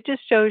 But it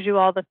just shows you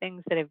all the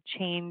things that have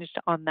changed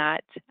on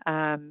that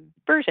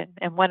version.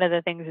 And one of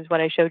the things is what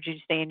I showed you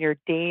today in your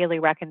daily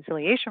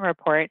reconciliation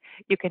report.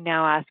 You can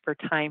now ask for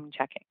time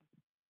checking.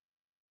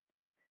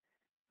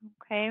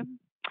 Okay.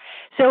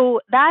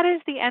 So that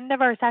is the end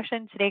of our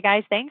session today,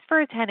 guys. Thanks for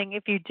attending.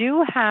 If you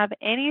do have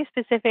any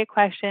specific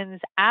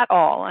questions at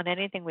all on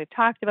anything we've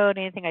talked about,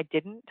 anything I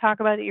didn't talk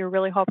about that you're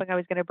really hoping I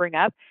was going to bring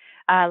up,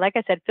 like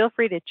I said, feel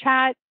free to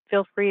chat.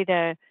 Feel free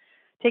to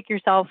take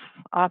yourself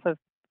off of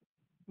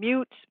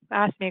mute.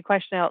 Ask me a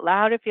question out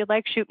loud if you'd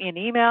like. Shoot me an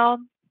email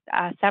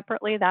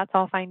separately. That's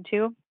all fine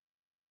too.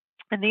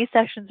 And these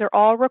sessions are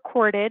all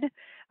recorded.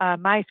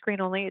 My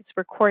screen only, it's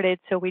recorded,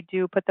 so we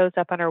do put those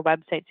up on our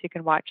website so you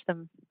can watch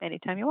them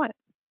anytime you want.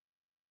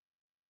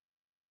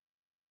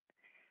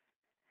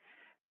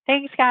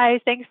 Thanks, guys.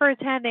 Thanks for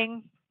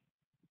attending.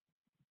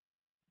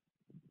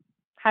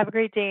 Have a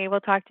great day.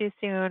 We'll talk to you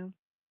soon.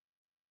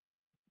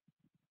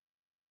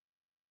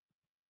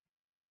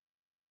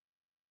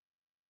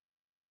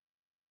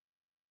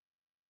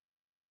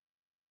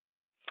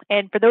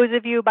 And for those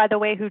of you, by the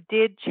way, who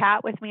did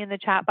chat with me in the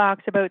chat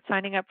box about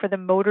signing up for the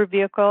motor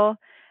vehicle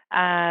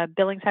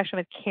billing session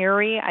with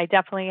Carrie, I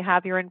definitely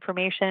have your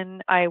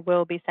information. I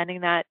will be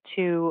sending that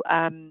to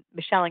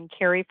Michelle and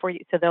Carrie for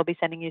you, so they'll be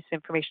sending you some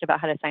information about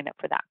how to sign up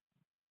for that.